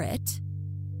alone wear it.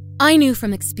 I knew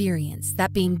from experience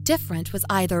that being different was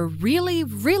either really,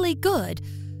 really good,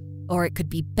 or it could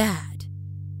be bad.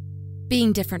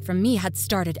 Being different from me had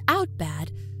started out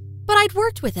bad, but I'd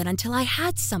worked with it until I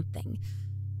had something.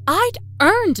 I'd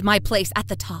earned my place at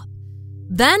the top.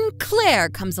 Then Claire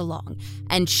comes along,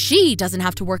 and she doesn't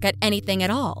have to work at anything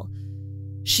at all.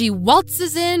 She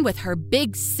waltzes in with her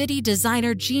big city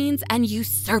designer jeans and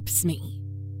usurps me.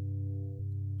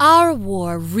 Our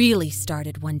war really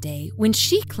started one day when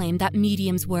she claimed that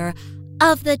mediums were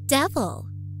of the devil.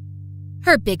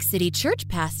 Her big city church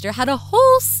pastor had a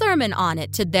whole sermon on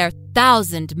it to their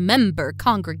 1,000-member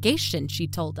congregation, she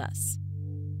told us.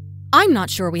 I'm not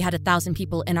sure we had 1,000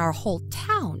 people in our whole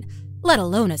town, let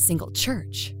alone a single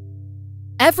church.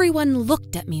 Everyone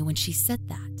looked at me when she said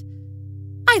that.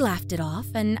 I laughed it off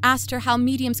and asked her how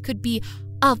mediums could be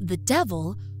of the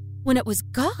devil when it was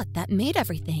God that made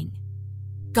everything.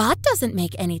 God doesn't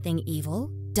make anything evil,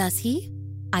 does he?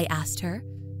 I asked her.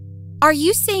 Are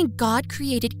you saying God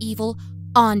created evil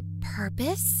on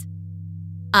purpose?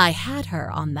 I had her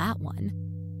on that one.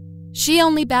 She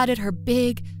only batted her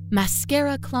big,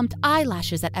 mascara-clumped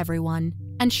eyelashes at everyone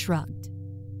and shrugged.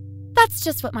 That's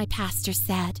just what my pastor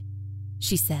said,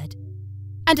 she said.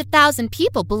 And 1,000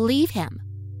 people believe him.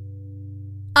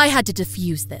 I had to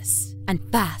diffuse this, and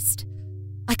fast.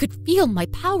 I could feel my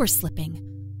power slipping.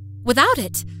 Without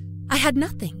it, I had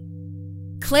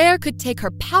nothing. Claire could take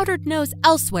her powdered nose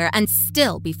elsewhere and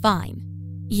still be fine.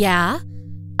 Yeah,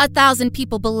 1,000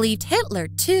 people believed Hitler,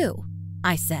 too,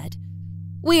 I said.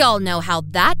 We all know how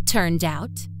that turned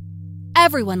out.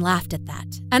 Everyone laughed at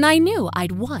that, and I knew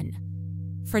I'd won.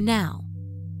 For now.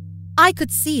 I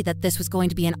could see that this was going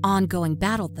to be an ongoing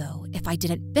battle, though, if I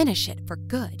didn't finish it for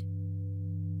good.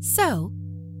 So,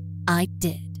 I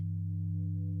did.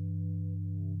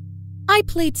 I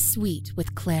played sweet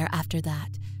with Claire after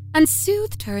that, and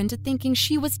soothed her into thinking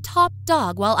she was top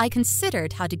dog while I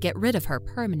considered how to get rid of her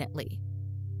permanently.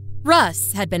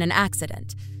 Russ had been an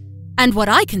accident, and what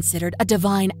I considered a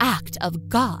divine act of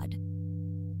God.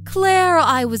 Claire,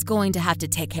 I was going to have to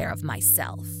take care of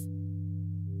myself.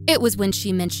 It was when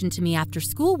she mentioned to me after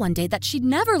school one day that she'd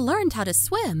never learned how to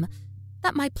swim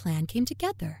that my plan came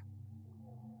together.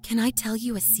 Can I tell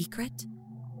you a secret?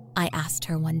 I asked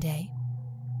her one day.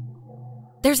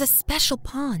 There's a special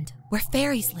pond where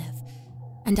fairies live,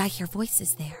 and I hear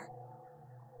voices there.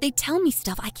 They tell me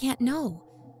stuff I can't know.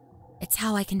 It's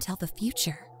how I can tell the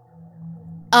future.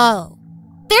 Oh,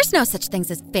 there's no such things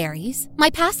as fairies,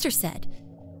 my pastor said.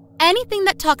 Anything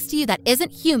that talks to you that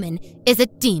isn't human is a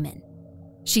demon,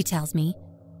 she tells me.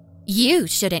 You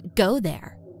shouldn't go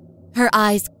there. Her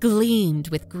eyes gleamed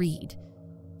with greed.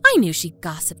 I knew she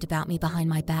gossiped about me behind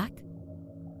my back.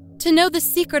 To know the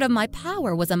secret of my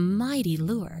power was a mighty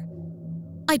lure.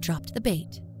 I dropped the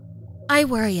bait. I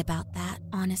worry about that,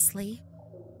 honestly.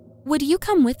 Would you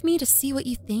come with me to see what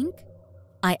you think?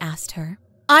 I asked her.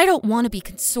 I don't want to be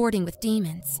consorting with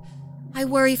demons. I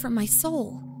worry for my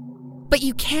soul. But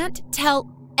you can't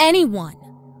tell anyone.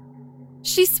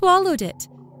 She swallowed it,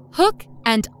 hook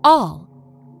and all,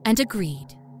 and agreed.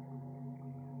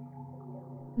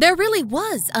 There really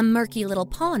was a murky little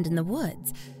pond in the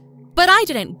woods, but I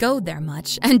didn't go there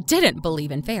much and didn't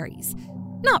believe in fairies.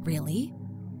 Not really.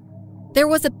 There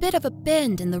was a bit of a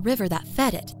bend in the river that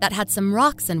fed it that had some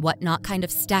rocks and whatnot kind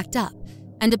of stacked up,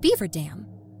 and a beaver dam.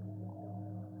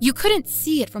 You couldn't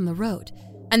see it from the road,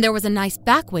 and there was a nice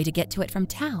back way to get to it from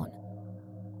town.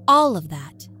 All of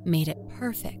that made it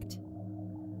perfect.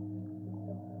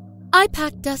 I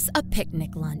packed us a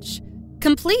picnic lunch,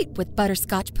 complete with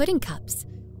butterscotch pudding cups.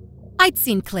 I'd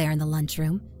seen Claire in the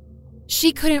lunchroom.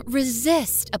 She couldn't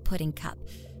resist a pudding cup,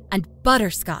 and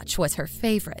butterscotch was her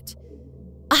favorite.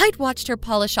 I'd watched her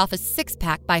polish off a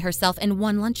six-pack by herself in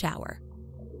one lunch hour.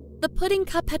 The pudding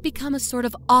cup had become a sort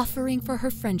of offering for her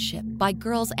friendship by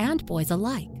girls and boys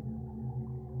alike.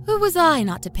 Who was I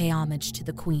not to pay homage to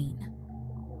the queen?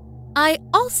 I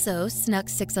also snuck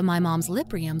 6 of my mom's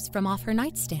Librarians from off her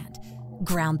nightstand,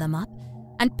 ground them up,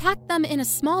 and packed them in a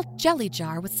small jelly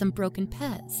jar with some broken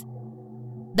Pez.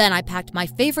 Then I packed my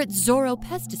favorite Zorro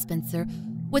Pez dispenser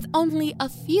with only a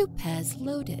few Pez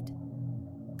loaded.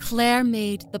 Claire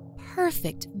made the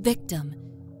perfect victim.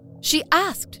 She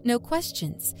asked no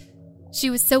questions. She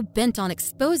was so bent on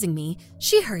exposing me,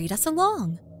 she hurried us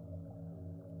along.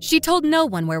 She told no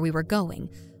one where we were going,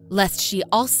 lest she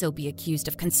also be accused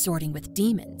of consorting with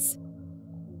demons.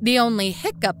 The only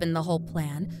hiccup in the whole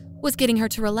plan was getting her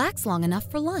to relax long enough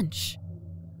for lunch.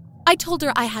 I told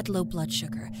her I had low blood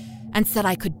sugar and said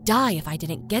I could die if I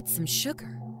didn't get some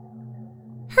sugar.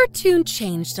 Her tune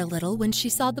changed a little when she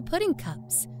saw the pudding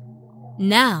cups.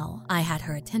 Now I had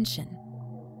her attention.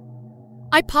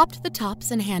 I popped the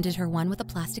tops and handed her one with a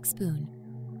plastic spoon.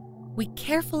 We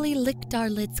carefully licked our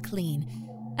lids clean,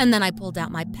 and then I pulled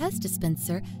out my Pyles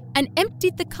dispenser and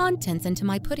emptied the contents into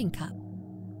my pudding cup.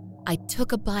 I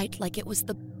took a bite like it was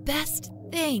the best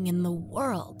thing in the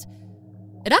world.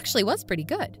 It actually was pretty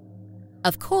good.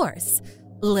 Of course,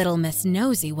 little Miss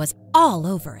Nosy was all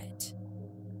over it.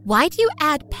 Why do you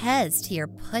add Pyles to your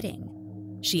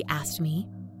pudding? She asked me.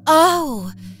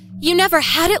 Oh, you never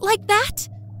had it like that?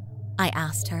 I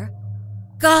asked her.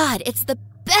 God, it's the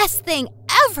best thing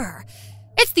ever.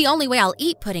 It's the only way I'll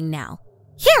eat pudding now.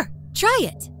 Here, try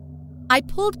it. I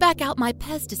pulled back out my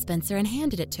Pyles dispenser and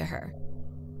handed it to her.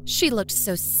 She looked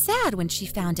so sad when she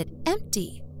found it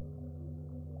empty.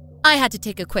 I had to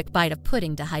take a quick bite of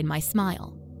pudding to hide my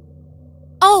smile.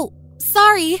 Oh,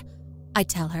 sorry, I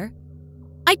tell her.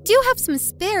 I do have some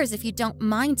spares if you don't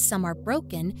mind. Some are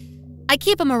broken. I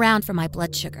keep them around for my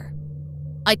blood sugar.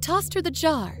 I tossed her the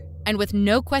jar, and with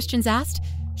no questions asked,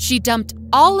 she dumped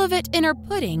all of it in her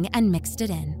pudding and mixed it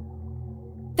in.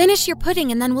 Finish your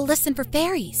pudding and then we'll listen for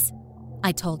fairies,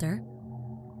 I told her.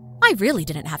 I really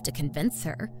didn't have to convince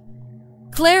her.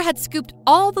 Claire had scooped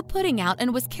all the pudding out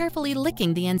and was carefully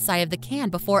licking the inside of the can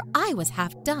before I was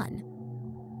half done.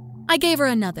 I gave her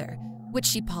another, which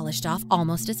she polished off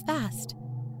almost as fast.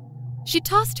 She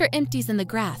tossed her empties in the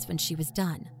grass when she was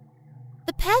done.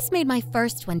 The Pyles made my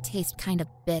first one taste kind of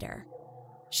bitter,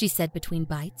 she said between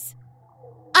bites.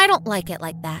 I don't like it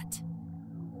like that.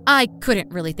 I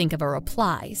couldn't really think of a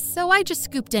reply, so I just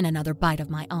scooped in another bite of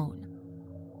my own.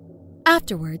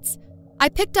 Afterwards, I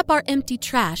picked up our empty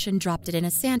trash and dropped it in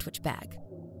a sandwich bag.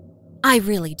 I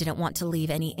really didn't want to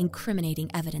leave any incriminating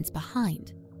evidence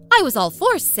behind. I was all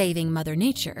for saving Mother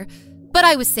Nature, but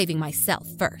I was saving myself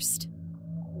first.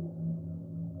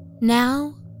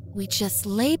 Now, we just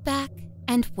lay back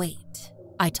and wait,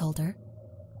 I told her.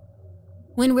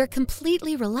 When we're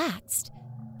completely relaxed,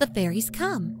 the fairies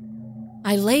come.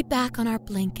 I lay back on our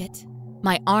blanket,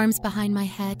 my arms behind my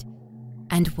head,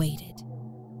 and waited.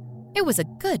 It was a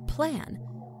good plan.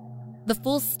 The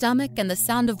full stomach and the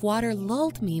sound of water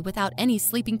lulled me without any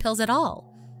sleeping pills at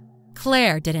all.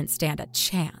 Claire didn't stand a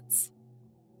chance.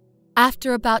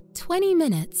 After about 20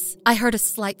 minutes, I heard a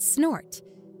slight snort,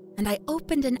 and I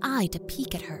opened an eye to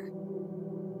peek at her.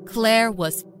 Claire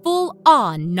was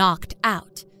full-on knocked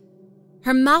out.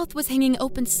 Her mouth was hanging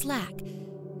open slack,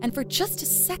 and for just a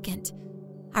second,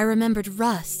 I remembered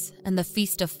Russ and the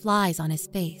feast of flies on his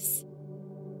face.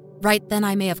 Right then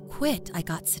I may have quit, I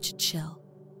got such a chill.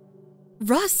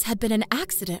 Russ had been an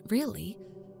accident, really.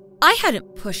 I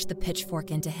hadn't pushed the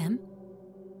pitchfork into him.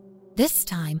 This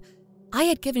time, I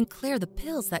had given Claire the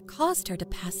pills that caused her to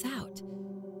pass out.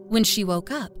 When she woke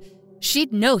up,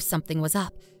 she'd know something was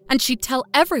up, and she'd tell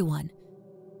everyone.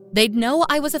 They'd know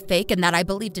I was a fake and that I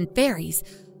believed in fairies,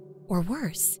 or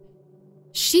worse.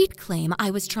 She'd claim I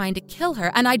was trying to kill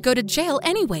her and I'd go to jail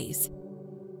anyways.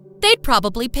 They'd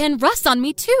probably pin Russ on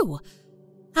me too.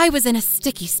 I was in a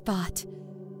sticky spot.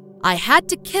 I had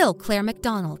to kill Claire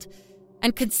MacDonald,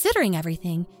 and considering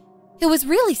everything, it was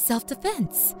really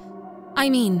self-defense. I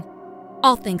mean,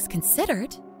 all things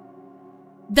considered.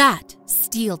 That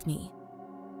steeled me.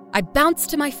 I bounced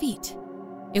to my feet.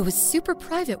 It was super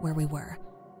private where we were,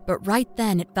 but right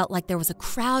then it felt like there was a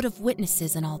crowd of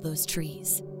witnesses in all those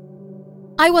trees.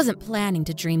 I wasn't planning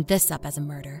to dream this up as a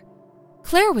murder.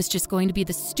 Claire was just going to be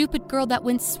the stupid girl that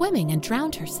went swimming and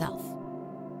drowned herself.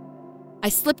 I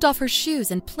slipped off her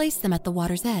shoes and placed them at the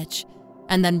water's edge,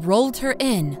 and then rolled her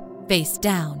in, face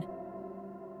down.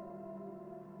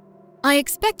 I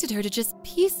expected her to just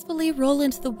peacefully roll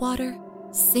into the water,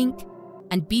 sink,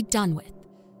 and be done with.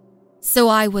 So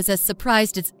I was as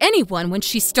surprised as anyone when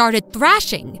she started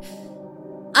thrashing.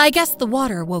 I guess the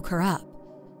water woke her up.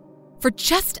 For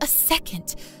just a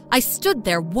second, I stood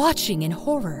there watching in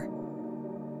horror.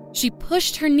 She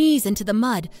pushed her knees into the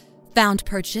mud, found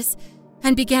purchase,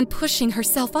 and began pushing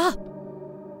herself up.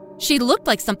 She looked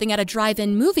like something at a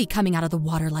drive-in movie coming out of the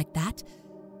water like that.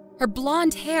 Her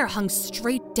blonde hair hung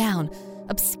straight down,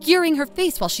 obscuring her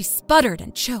face while she sputtered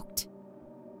and choked.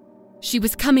 She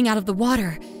was coming out of the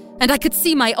water, and I could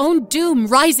see my own doom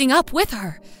rising up with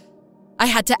her. I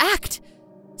had to act,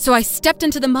 so I stepped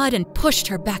into the mud and pushed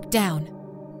her back down.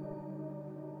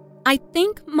 I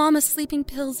think Mama's sleeping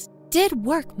pills did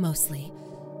work mostly,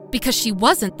 because she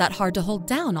wasn't that hard to hold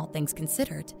down, all things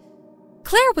considered.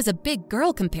 Claire was a big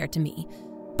girl compared to me,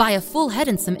 by a full head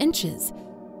and some inches.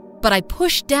 But I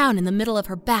pushed down in the middle of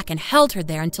her back and held her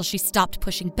there until she stopped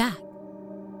pushing back.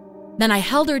 Then I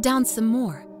held her down some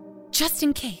more, just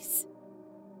in case.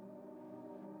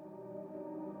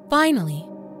 Finally,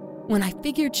 when I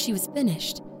figured she was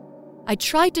finished, I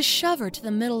tried to shove her to the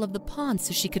middle of the pond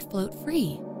so she could float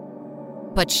free.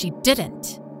 But she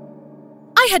didn't.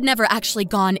 I had never actually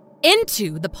gone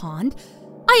into the pond.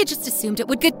 I had just assumed it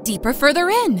would get deeper further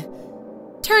in.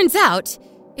 Turns out,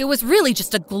 it was really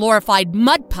just a glorified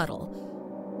mud puddle.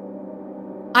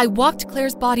 I walked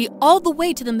Claire's body all the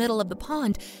way to the middle of the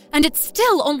pond, and it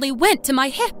still only went to my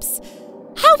hips.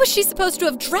 How was she supposed to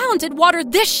have drowned in water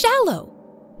this shallow?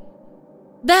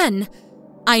 Then,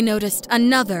 I noticed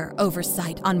another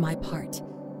oversight on my part.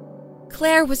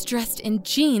 Claire was dressed in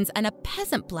jeans and a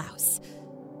peasant blouse.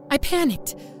 I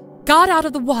panicked, got out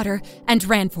of the water, and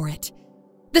ran for it.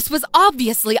 This was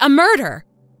obviously a murder.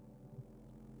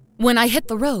 When I hit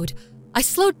the road, I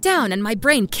slowed down and my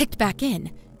brain kicked back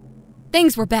in.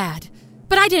 Things were bad,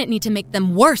 but I didn't need to make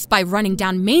them worse by running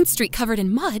down Main Street covered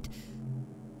in mud.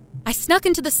 I snuck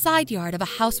into the side yard of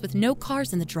a house with no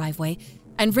cars in the driveway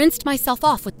and rinsed myself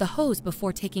off with the hose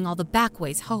before taking all the back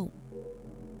ways home.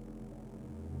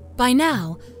 By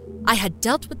now, I had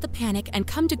dealt with the panic and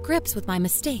come to grips with my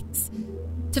mistakes.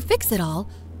 To fix it all,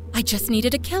 I just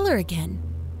needed a killer again.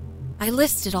 I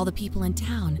listed all the people in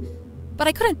town, but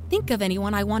I couldn't think of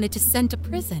anyone I wanted to send to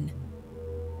prison.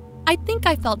 I think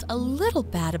I felt a little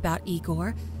bad about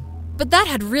Igor, but that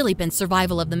had really been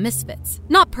survival of the misfits,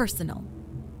 not personal.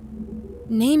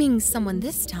 Naming someone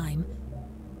this time,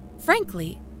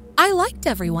 frankly, I liked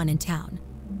everyone in town.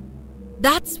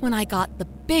 That's when I got the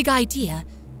big idea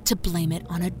to blame it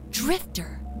on a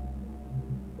drifter.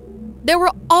 There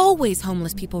were always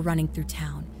homeless people running through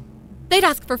town. They'd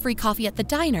ask for free coffee at the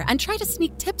diner and try to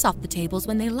sneak tips off the tables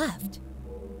when they left.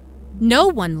 No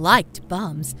one liked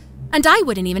bums, and I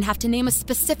wouldn't even have to name a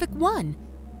specific one.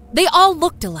 They all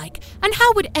looked alike, and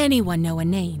how would anyone know a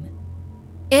name?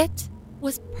 It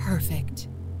was perfect.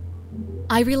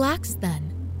 I relaxed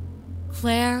then.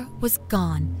 Claire was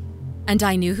gone, and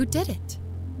I knew who did it.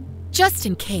 Just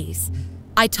in case,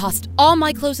 I tossed all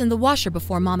my clothes in the washer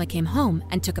before Mama came home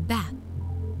and took a bath.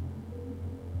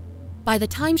 By the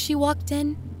time she walked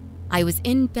in, I was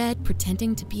in bed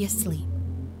pretending to be asleep.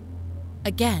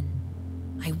 Again,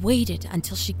 I waited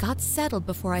until she got settled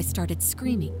before I started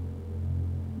screaming.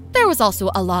 There was also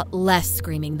a lot less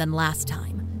screaming than last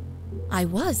time. I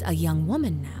was a young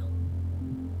woman now.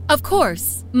 Of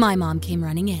course, my mom came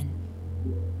running in.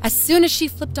 As soon as she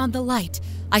flipped on the light,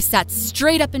 I sat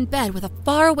straight up in bed with a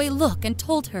faraway look and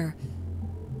told her,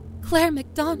 "Claire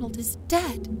MacDonald is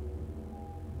dead."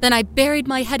 Then I buried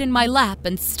my head in my lap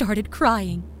and started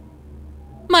crying.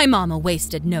 My mama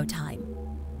wasted no time.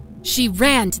 She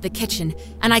ran to the kitchen,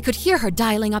 and I could hear her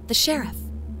dialing up the sheriff.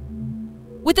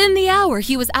 Within the hour,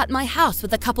 he was at my house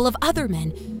with a couple of other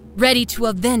men, ready to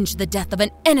avenge the death of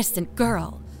an innocent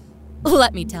girl.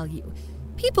 Let me tell you,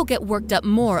 people get worked up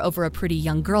more over a pretty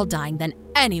young girl dying than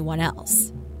anyone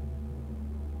else.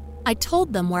 I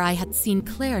told them where I had seen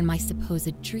Claire in my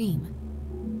supposed dream.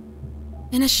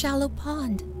 "In a shallow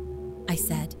pond," I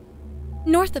said,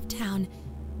 "north of town,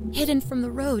 hidden from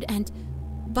the road and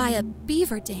by a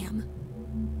beaver dam."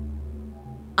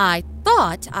 I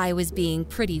thought I was being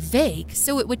pretty vague,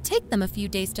 so it would take them a few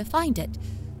days to find it.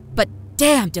 But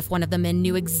damned if one of the men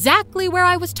knew exactly where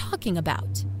I was talking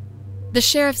about. The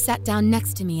sheriff sat down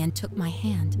next to me and took my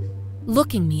hand,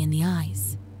 looking me in the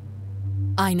eyes.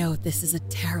 "I know this is a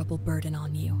terrible burden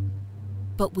on you,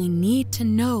 but we need to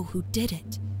know who did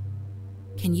it.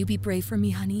 Can you be brave for me,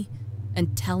 honey,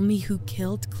 and tell me who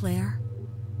killed Claire?"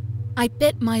 I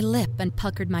bit my lip and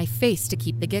puckered my face to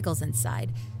keep the giggles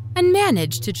inside, and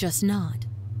managed to just nod.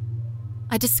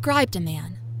 I described a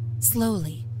man,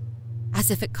 slowly, as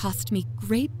if it cost me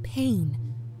great pain,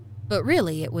 but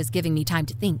really it was giving me time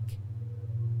to think.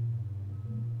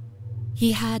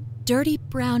 "He had dirty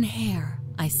brown hair,"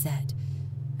 I said,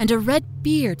 "and a red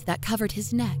beard that covered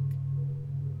his neck.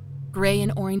 Gray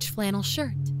and orange flannel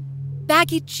shirt,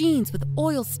 baggy jeans with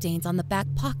oil stains on the back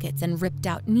pockets and ripped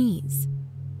out knees.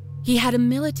 He had a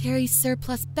military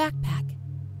surplus backpack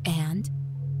and,"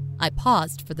 I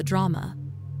paused for the drama,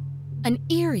 "an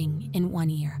earring in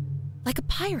one ear, like a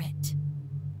pirate."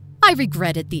 I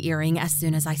regretted the earring as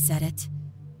soon as I said it.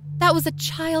 That was a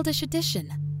childish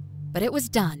addition, but it was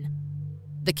done.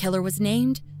 The killer was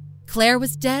named, Claire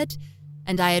was dead,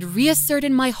 and I had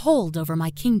reasserted my hold over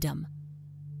my kingdom.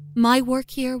 My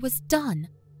work here was done,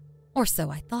 or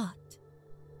so I thought.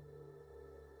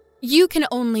 You can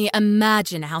only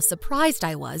imagine how surprised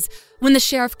I was when the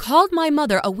sheriff called my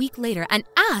mother a week later and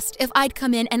asked if I'd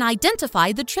come in and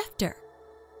identify the drifter.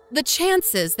 The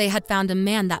chances they had found a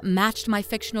man that matched my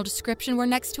fictional description were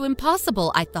next to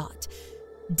impossible, I thought.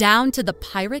 Down to the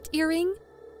pirate earring?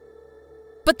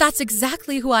 But that's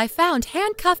exactly who I found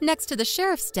handcuffed next to the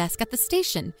sheriff's desk at the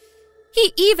station.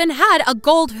 He even had a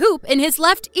gold hoop in his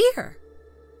left ear.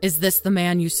 "Is this the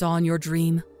man you saw in your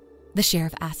dream?" the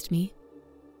sheriff asked me.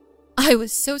 I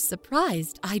was so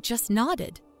surprised, I just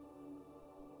nodded.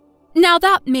 Now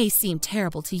that may seem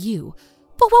terrible to you,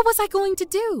 but what was I going to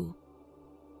do?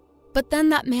 But then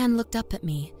that man looked up at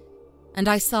me, and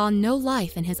I saw no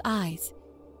life in his eyes.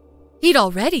 He'd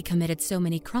already committed so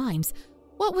many crimes.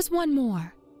 What was one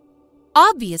more?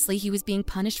 Obviously, he was being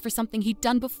punished for something he'd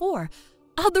done before.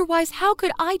 Otherwise, how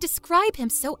could I describe him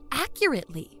so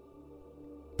accurately?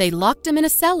 They locked him in a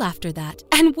cell after that,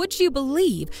 and would you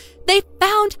believe, they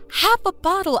found half a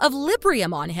bottle of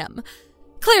Librarian on him.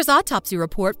 Claire's autopsy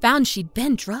report found she'd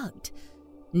been drugged.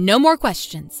 No more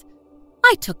questions.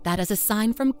 I took that as a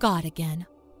sign from God again.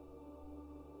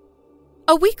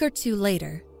 A week or two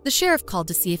later, the sheriff called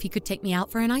to see if he could take me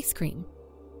out for an ice cream.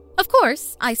 Of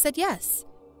course, I said yes.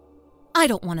 I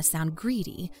don't want to sound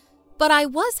greedy, but I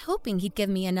was hoping he'd give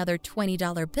me another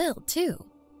 $20 bill, too.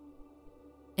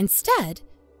 Instead,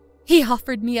 he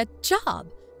offered me a job.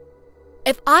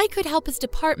 If I could help his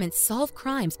department solve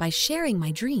crimes by sharing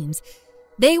my dreams,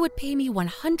 they would pay me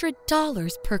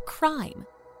 $100 per crime.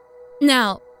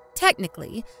 Now,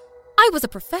 technically, I was a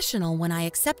professional when I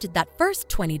accepted that first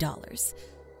 $20.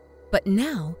 But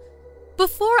now,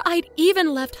 before I'd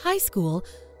even left high school,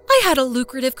 I had a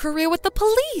lucrative career with the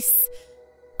police.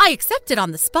 I accepted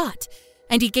on the spot,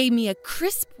 and he gave me a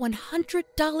crisp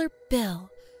 $100 bill.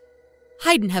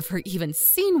 I'd never even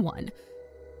seen one.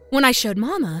 When I showed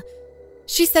Mama,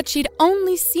 she said she'd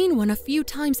only seen one a few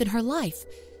times in her life,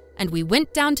 and we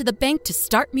went down to the bank to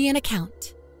start me an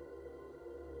account.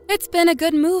 It's been a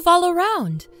good move all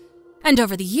around, and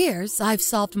over the years, I've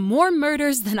solved more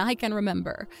murders than I can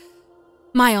remember.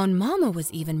 My own Mama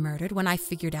was even murdered when I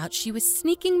figured out she was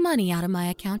sneaking money out of my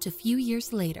account a few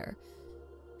years later.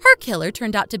 Her killer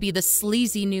turned out to be the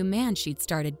sleazy new man she'd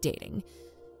started dating.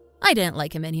 I didn't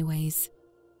like him anyways.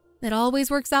 It always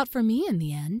works out for me in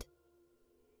the end.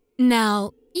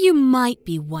 Now, you might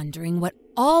be wondering what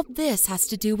all this has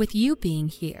to do with you being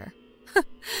here.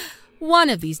 One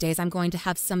of these days I'm going to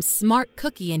have some smart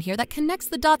cookie in here that connects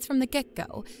the dots from the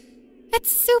get-go.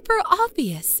 It's super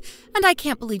obvious, and I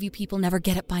can't believe you people never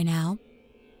get it by now.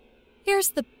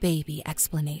 Here's the baby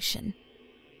explanation.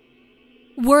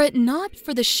 Were it not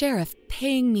for the sheriff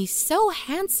paying me so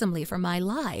handsomely for my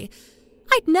lie,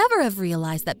 I'd never have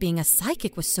realized that being a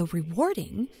psychic was so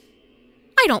rewarding.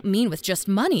 I don't mean with just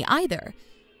money either.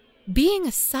 Being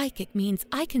a psychic means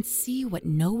I can see what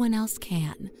no one else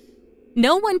can.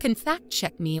 No one can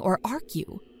fact-check me or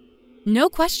argue. No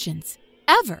questions,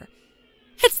 ever.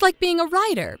 It's like being a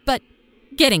writer, but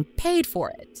getting paid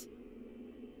for it.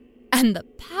 And the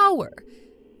power.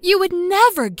 You would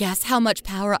never guess how much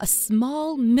power a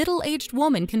small, middle-aged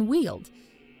woman can wield.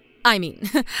 I mean,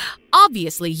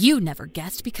 obviously you never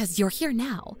guessed because you're here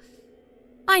now.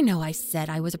 I know I said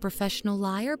I was a professional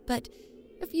liar, but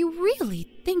if you really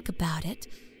think about it,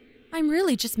 I'm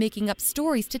really just making up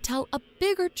stories to tell a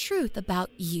bigger truth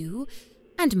about you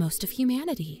and most of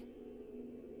humanity.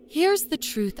 Here's the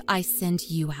truth I send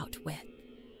you out with.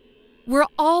 We're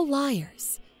all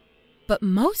liars, but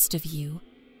most of you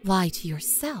lie to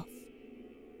yourself.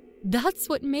 That's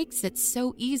what makes it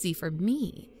so easy for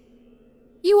me.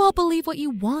 You all believe what you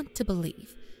want to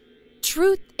believe.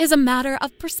 Truth is a matter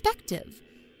of perspective.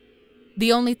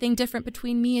 The only thing different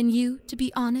between me and you, to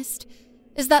be honest,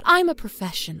 is that I'm a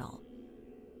professional.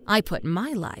 I put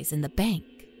my lies in the bank.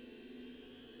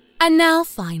 And now,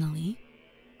 finally,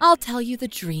 I'll tell you the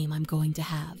dream I'm going to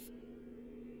have.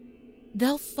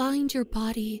 They'll find your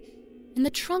body in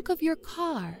the trunk of your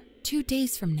car 2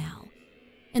 days from now,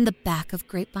 in the back of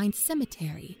Grapevine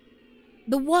Cemetery,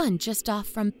 the one just off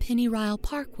from Pennyrile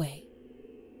Parkway.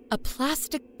 A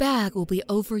plastic bag will be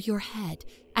over your head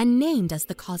and named as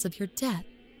the cause of your death.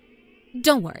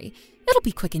 Don't worry, it'll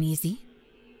be quick and easy.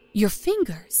 Your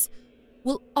fingers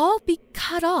will all be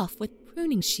cut off with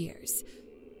pruning shears,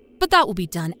 but that will be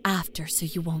done after so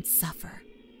you won't suffer.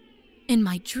 In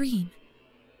my dream,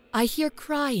 I hear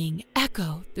crying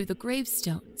echo through the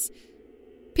gravestones.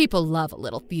 People love a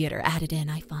little theater added in,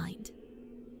 I find.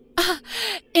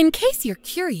 In case you're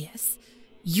curious,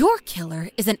 your killer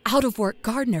is an out-of-work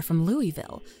gardener from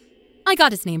Louisville. I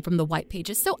got his name from the white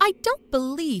pages, so I don't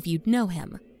believe you'd know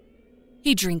him.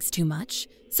 He drinks too much,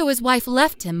 so his wife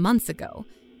left him months ago.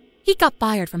 He got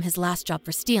fired from his last job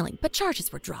for stealing, but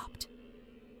charges were dropped.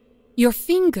 Your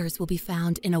fingers will be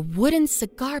found in a wooden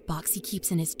cigar box he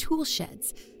keeps in his tool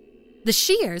sheds. The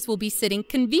shears will be sitting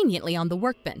conveniently on the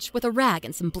workbench with a rag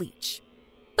and some bleach.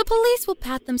 The police will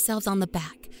pat themselves on the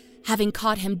back, having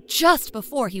caught him just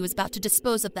before he was about to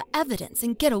dispose of the evidence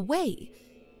and get away.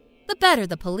 The better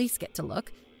the police get to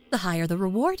look, the higher the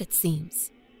reward, it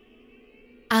seems.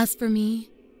 As for me,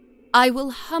 I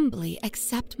will humbly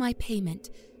accept my payment,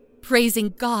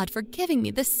 praising God for giving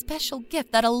me this special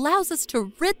gift that allows us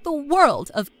to rid the world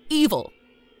of evil.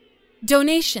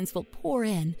 Donations will pour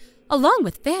in, along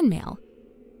with fan mail.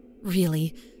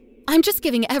 Really, I'm just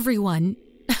giving everyone,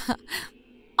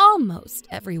 almost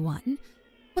everyone,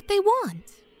 what they want.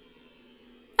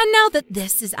 And now that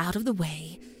this is out of the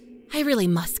way, I really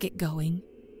must get going.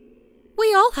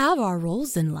 We all have our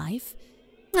roles in life,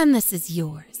 and this is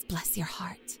yours, bless your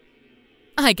heart.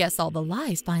 I guess all the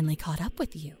lies finally caught up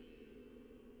with you.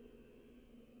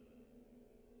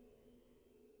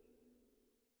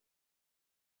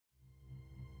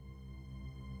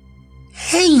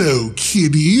 Hello,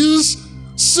 kiddies!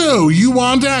 So, you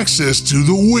want access to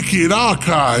the Wicked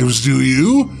Archives, do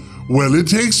you? Well, it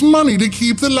takes money to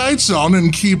keep the lights on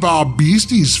and keep our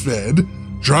beasties fed.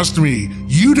 Trust me,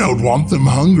 you don't want them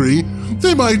hungry.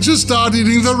 They might just start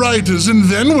eating the writers, and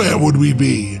then where would we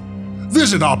be?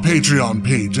 Visit our Patreon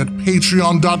page at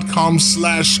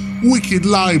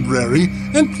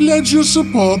patreon.com/wickedlibrary and pledge your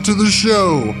support to the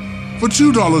show. For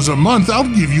 $2 a month, I'll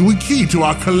give you a key to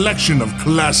our collection of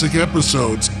classic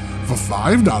episodes. For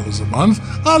 $5 a month,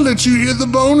 I'll let you hear the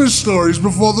bonus stories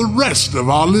before the rest of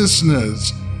our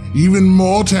listeners. Even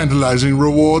more tantalizing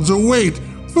rewards await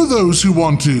for those who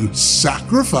want to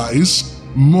sacrifice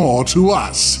more to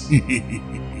us.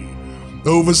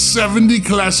 Over 70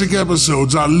 classic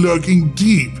episodes are lurking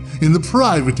deep in the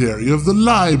private area of the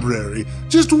library,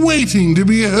 just waiting to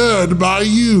be heard by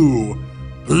you.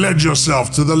 Pledge yourself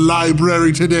to the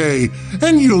library today,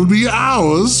 and you'll be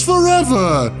ours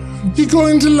forever. You're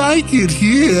going to like it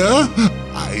here,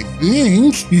 I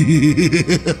think.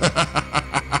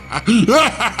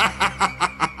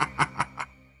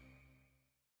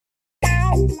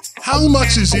 How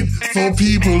much is it for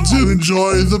people to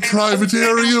enjoy the private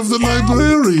area of the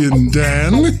librarian,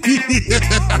 Dan?